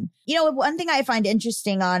one. One thing I find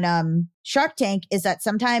interesting on Shark Tank is that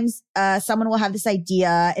sometimes someone will have this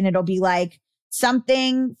idea and it'll be like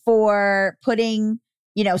something for putting,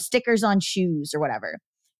 stickers on shoes or whatever.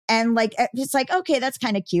 And like, it's like, okay, that's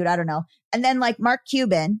kind of cute. I don't know. And then like Mark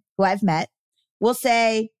Cuban, who I've met, will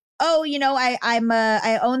say, oh,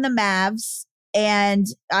 I own the Mavs and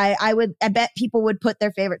I bet people would put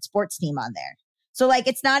their favorite sports team on there. So like,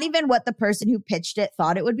 it's not even what the person who pitched it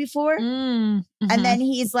thought it would be for. And then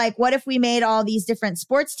he's like, what if we made all these different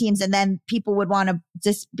sports teams and then people would want to,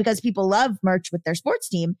 just because people love merch with their sports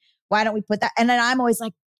team, why don't we put that? And then I'm always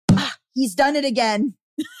like, he's done it again.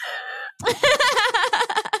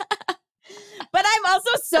 But I'm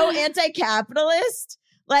also so anti-capitalist.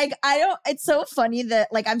 Like, it's so funny that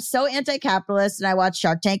like, I'm so anti-capitalist and I watch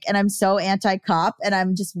Shark Tank and I'm so anti-cop and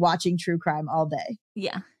I'm just watching true crime all day.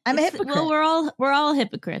 Yeah. I'm a hypocrite. Well, we're all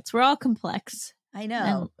hypocrites. We're all complex. I know.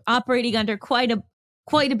 And operating under quite a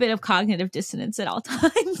bit of cognitive dissonance at all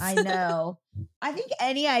times. I know. I think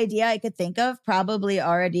any idea I could think of probably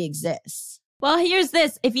already exists. Well, here's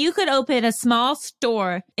this. If you could open a small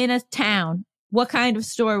store in a town, what kind of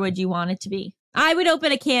store would you want it to be? I would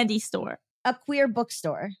open a candy store. A queer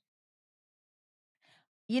bookstore.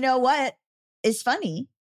 You know what is funny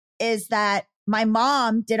is that my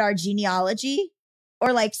mom did our genealogy,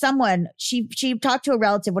 or like someone, she talked to a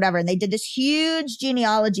relative, whatever, and they did this huge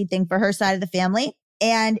genealogy thing for her side of the family.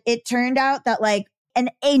 And it turned out that like an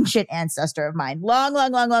ancient ancestor of mine,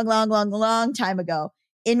 long time ago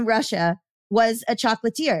in Russia, was a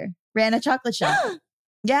chocolatier, ran a chocolate shop.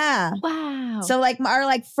 Yeah. Wow. So like our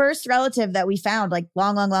like first relative that we found like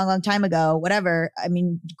long time ago, whatever. I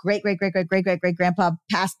mean, great grandpa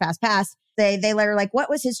passed. They were like, what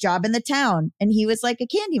was his job in the town? And he was like a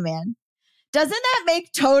candy man. Doesn't that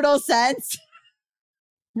make total sense?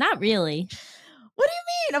 Not really. What do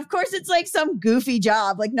you mean? Of course, it's like some goofy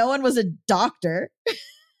job. Like no one was a doctor.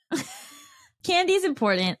 Candy's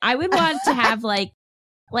important. I would want to have like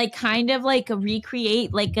kind of like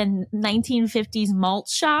recreate like a 1950s malt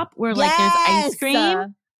shop where like there's ice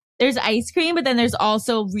cream. There's ice cream, but then there's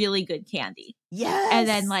also really good candy. Yes. And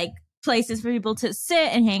then like places for people to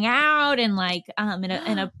sit and hang out and like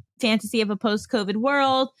in a fantasy of a post-COVID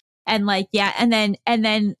world. And like, yeah, and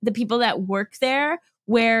then the people that work there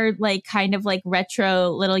wear like kind of like retro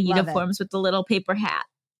little uniforms with the little paper hat.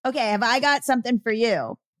 Okay, have I got something for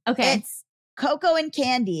you? Okay. It's Cocoa and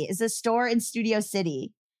Candy is a store in Studio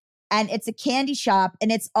City. And it's a candy shop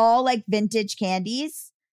and it's all like vintage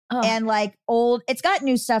candies and like old. It's got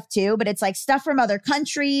new stuff too, but it's like stuff from other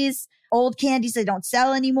countries, old candies they don't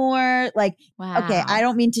sell anymore. Like, okay, I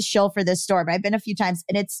don't mean to shill for this store, but I've been a few times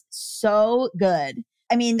and it's so good.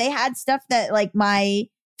 I mean, they had stuff that like my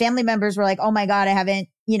family members were like, oh my God, I haven't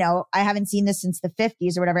seen this since the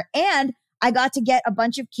 50s or whatever. And I got to get a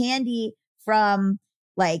bunch of candy from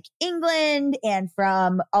like England and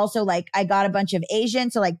from also like I got a bunch of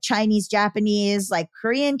Asian, so like Chinese, Japanese, like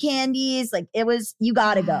Korean candies. Like it was, you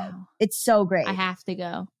gotta go. It's so great. I have to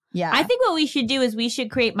go. Yeah. I think what we should do is we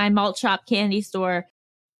should create my malt shop candy store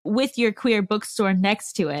with your queer bookstore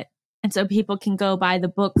next to it. And so people can go buy the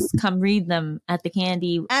books, come read them at the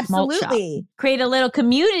candy malt shop. Create a little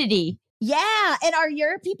community. Yeah. And are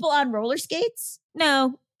your people on roller skates?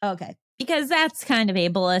 No. Okay. Because that's kind of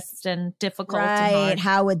ableist and difficult. Right.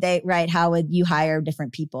 How would you hire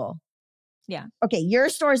different people? Yeah. Okay. Your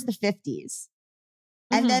store's the 50s.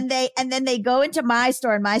 And then they go into my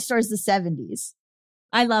store and my store's the 70s.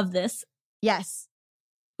 I love this. Yes.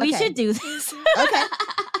 We should do this. Okay.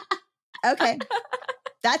 Okay.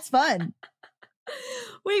 That's fun.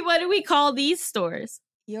 Wait, what do we call these stores?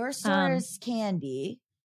 Your store is candy.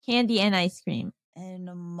 Candy and ice cream. And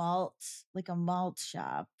a malt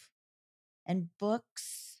shop. And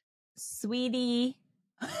books. Sweetie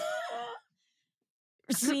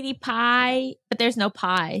pie, but there's no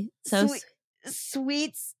pie. So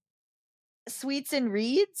sweets and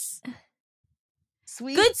reads.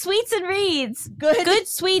 Good sweets and reads. Good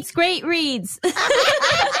sweets, great reads.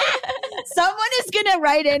 Someone is going to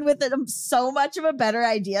write in with so much of a better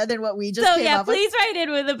idea than what we just came up with. Please write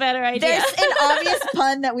in with a better idea. There's an obvious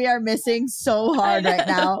pun that we are missing so hard right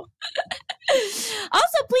now.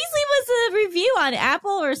 Also, please leave us a review on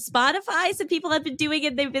Apple or Spotify. Some people have been doing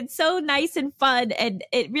it. They've been so nice and fun, and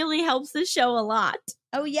it really helps the show a lot.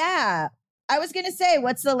 Oh, yeah. I was going to say,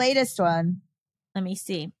 what's the latest one? Let me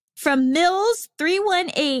see. From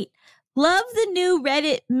Mills318, love the new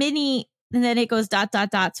Reddit mini, and then it goes ... so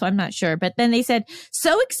I'm not sure. But then they said,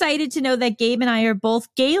 so excited to know that Gabe and I are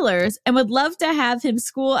both Gaylors and would love to have him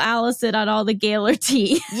school Allison on all the Gaylor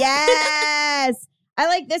tea. Yes. I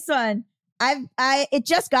like this one. It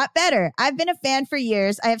just got better. I've been a fan for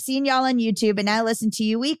years. I have seen y'all on YouTube and now listen to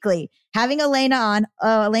you weekly. Having Elena on,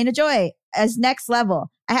 Elena Joy, as next level.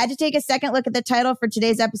 I had to take a second look at the title for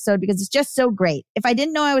today's episode because it's just so great. If I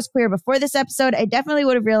didn't know I was queer before this episode, I definitely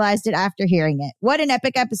would have realized it after hearing it. What an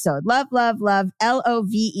epic episode. Love, love, love.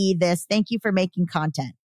 LOVE this. Thank you for making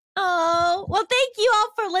content. Oh, well, thank you all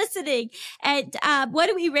for listening. And what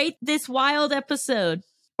do we rate this wild episode?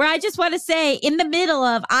 Where I just want to say, in the middle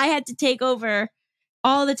of, I had to take over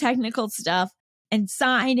all the technical stuff and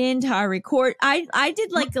sign into our record. I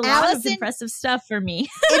did like a lot of impressive stuff for me.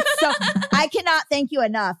 I cannot thank you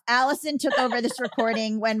enough. Allison took over this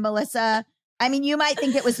recording when Melissa, I mean, you might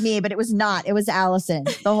think it was me, but it was not. It was Allison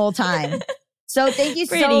the whole time. So thank you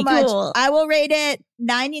so much. Cool. I will rate it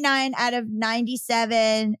 99 out of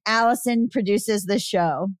 97. Allison produces the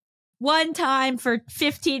show. One time for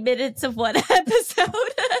 15 minutes of one episode.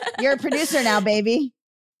 You're a producer now, baby.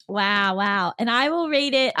 Wow. And I will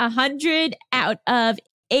rate it 100 out of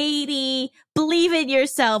 80. Believe in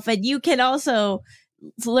yourself. And you can also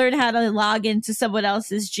learn how to log into someone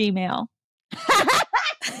else's Gmail.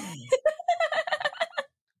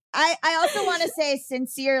 I also want to say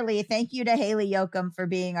sincerely, thank you to Hayley Yocum for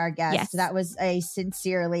being our guest. Yes. That was a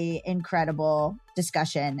sincerely incredible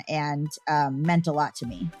discussion and meant a lot to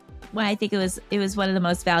me. Well, I think it was one of the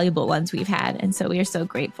most valuable ones we've had. And so we are so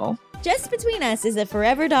grateful. Just Between Us is a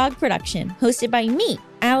Forever Dog production, hosted by me,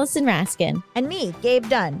 Allison Raskin. And me, Gabe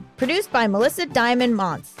Dunn. Produced by Melissa Diamond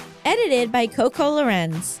Montz. Edited by Coco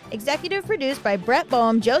Lorenz. Executive produced by Brett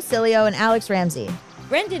Boehm, Joe Cilio, and Alex Ramsey.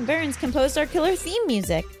 Brendan Burns composed our killer theme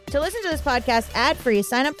music. To listen to this podcast ad-free,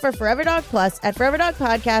 sign up for Forever Dog Plus at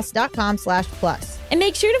foreverdogpodcast.com/plus. And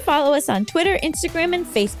make sure to follow us on Twitter, Instagram, and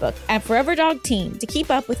Facebook at Forever Dog Team to keep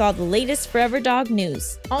up with all the latest Forever Dog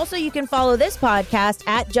news. Also, you can follow this podcast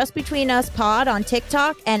at Just Between Us Pod on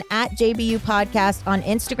TikTok and at JBU Podcast on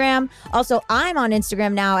Instagram. Also, I'm on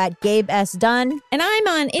Instagram now at Gabe S. Dunn. And I'm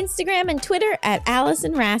on Instagram and Twitter at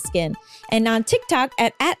Allison Raskin. And on TikTok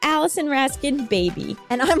at Allison Raskin Baby.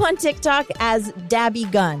 And I'm on TikTok as Dabby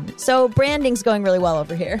Gunn. So branding's going really well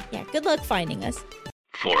over here. Yeah, good luck finding us.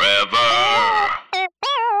 Forever.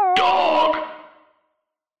 Dog!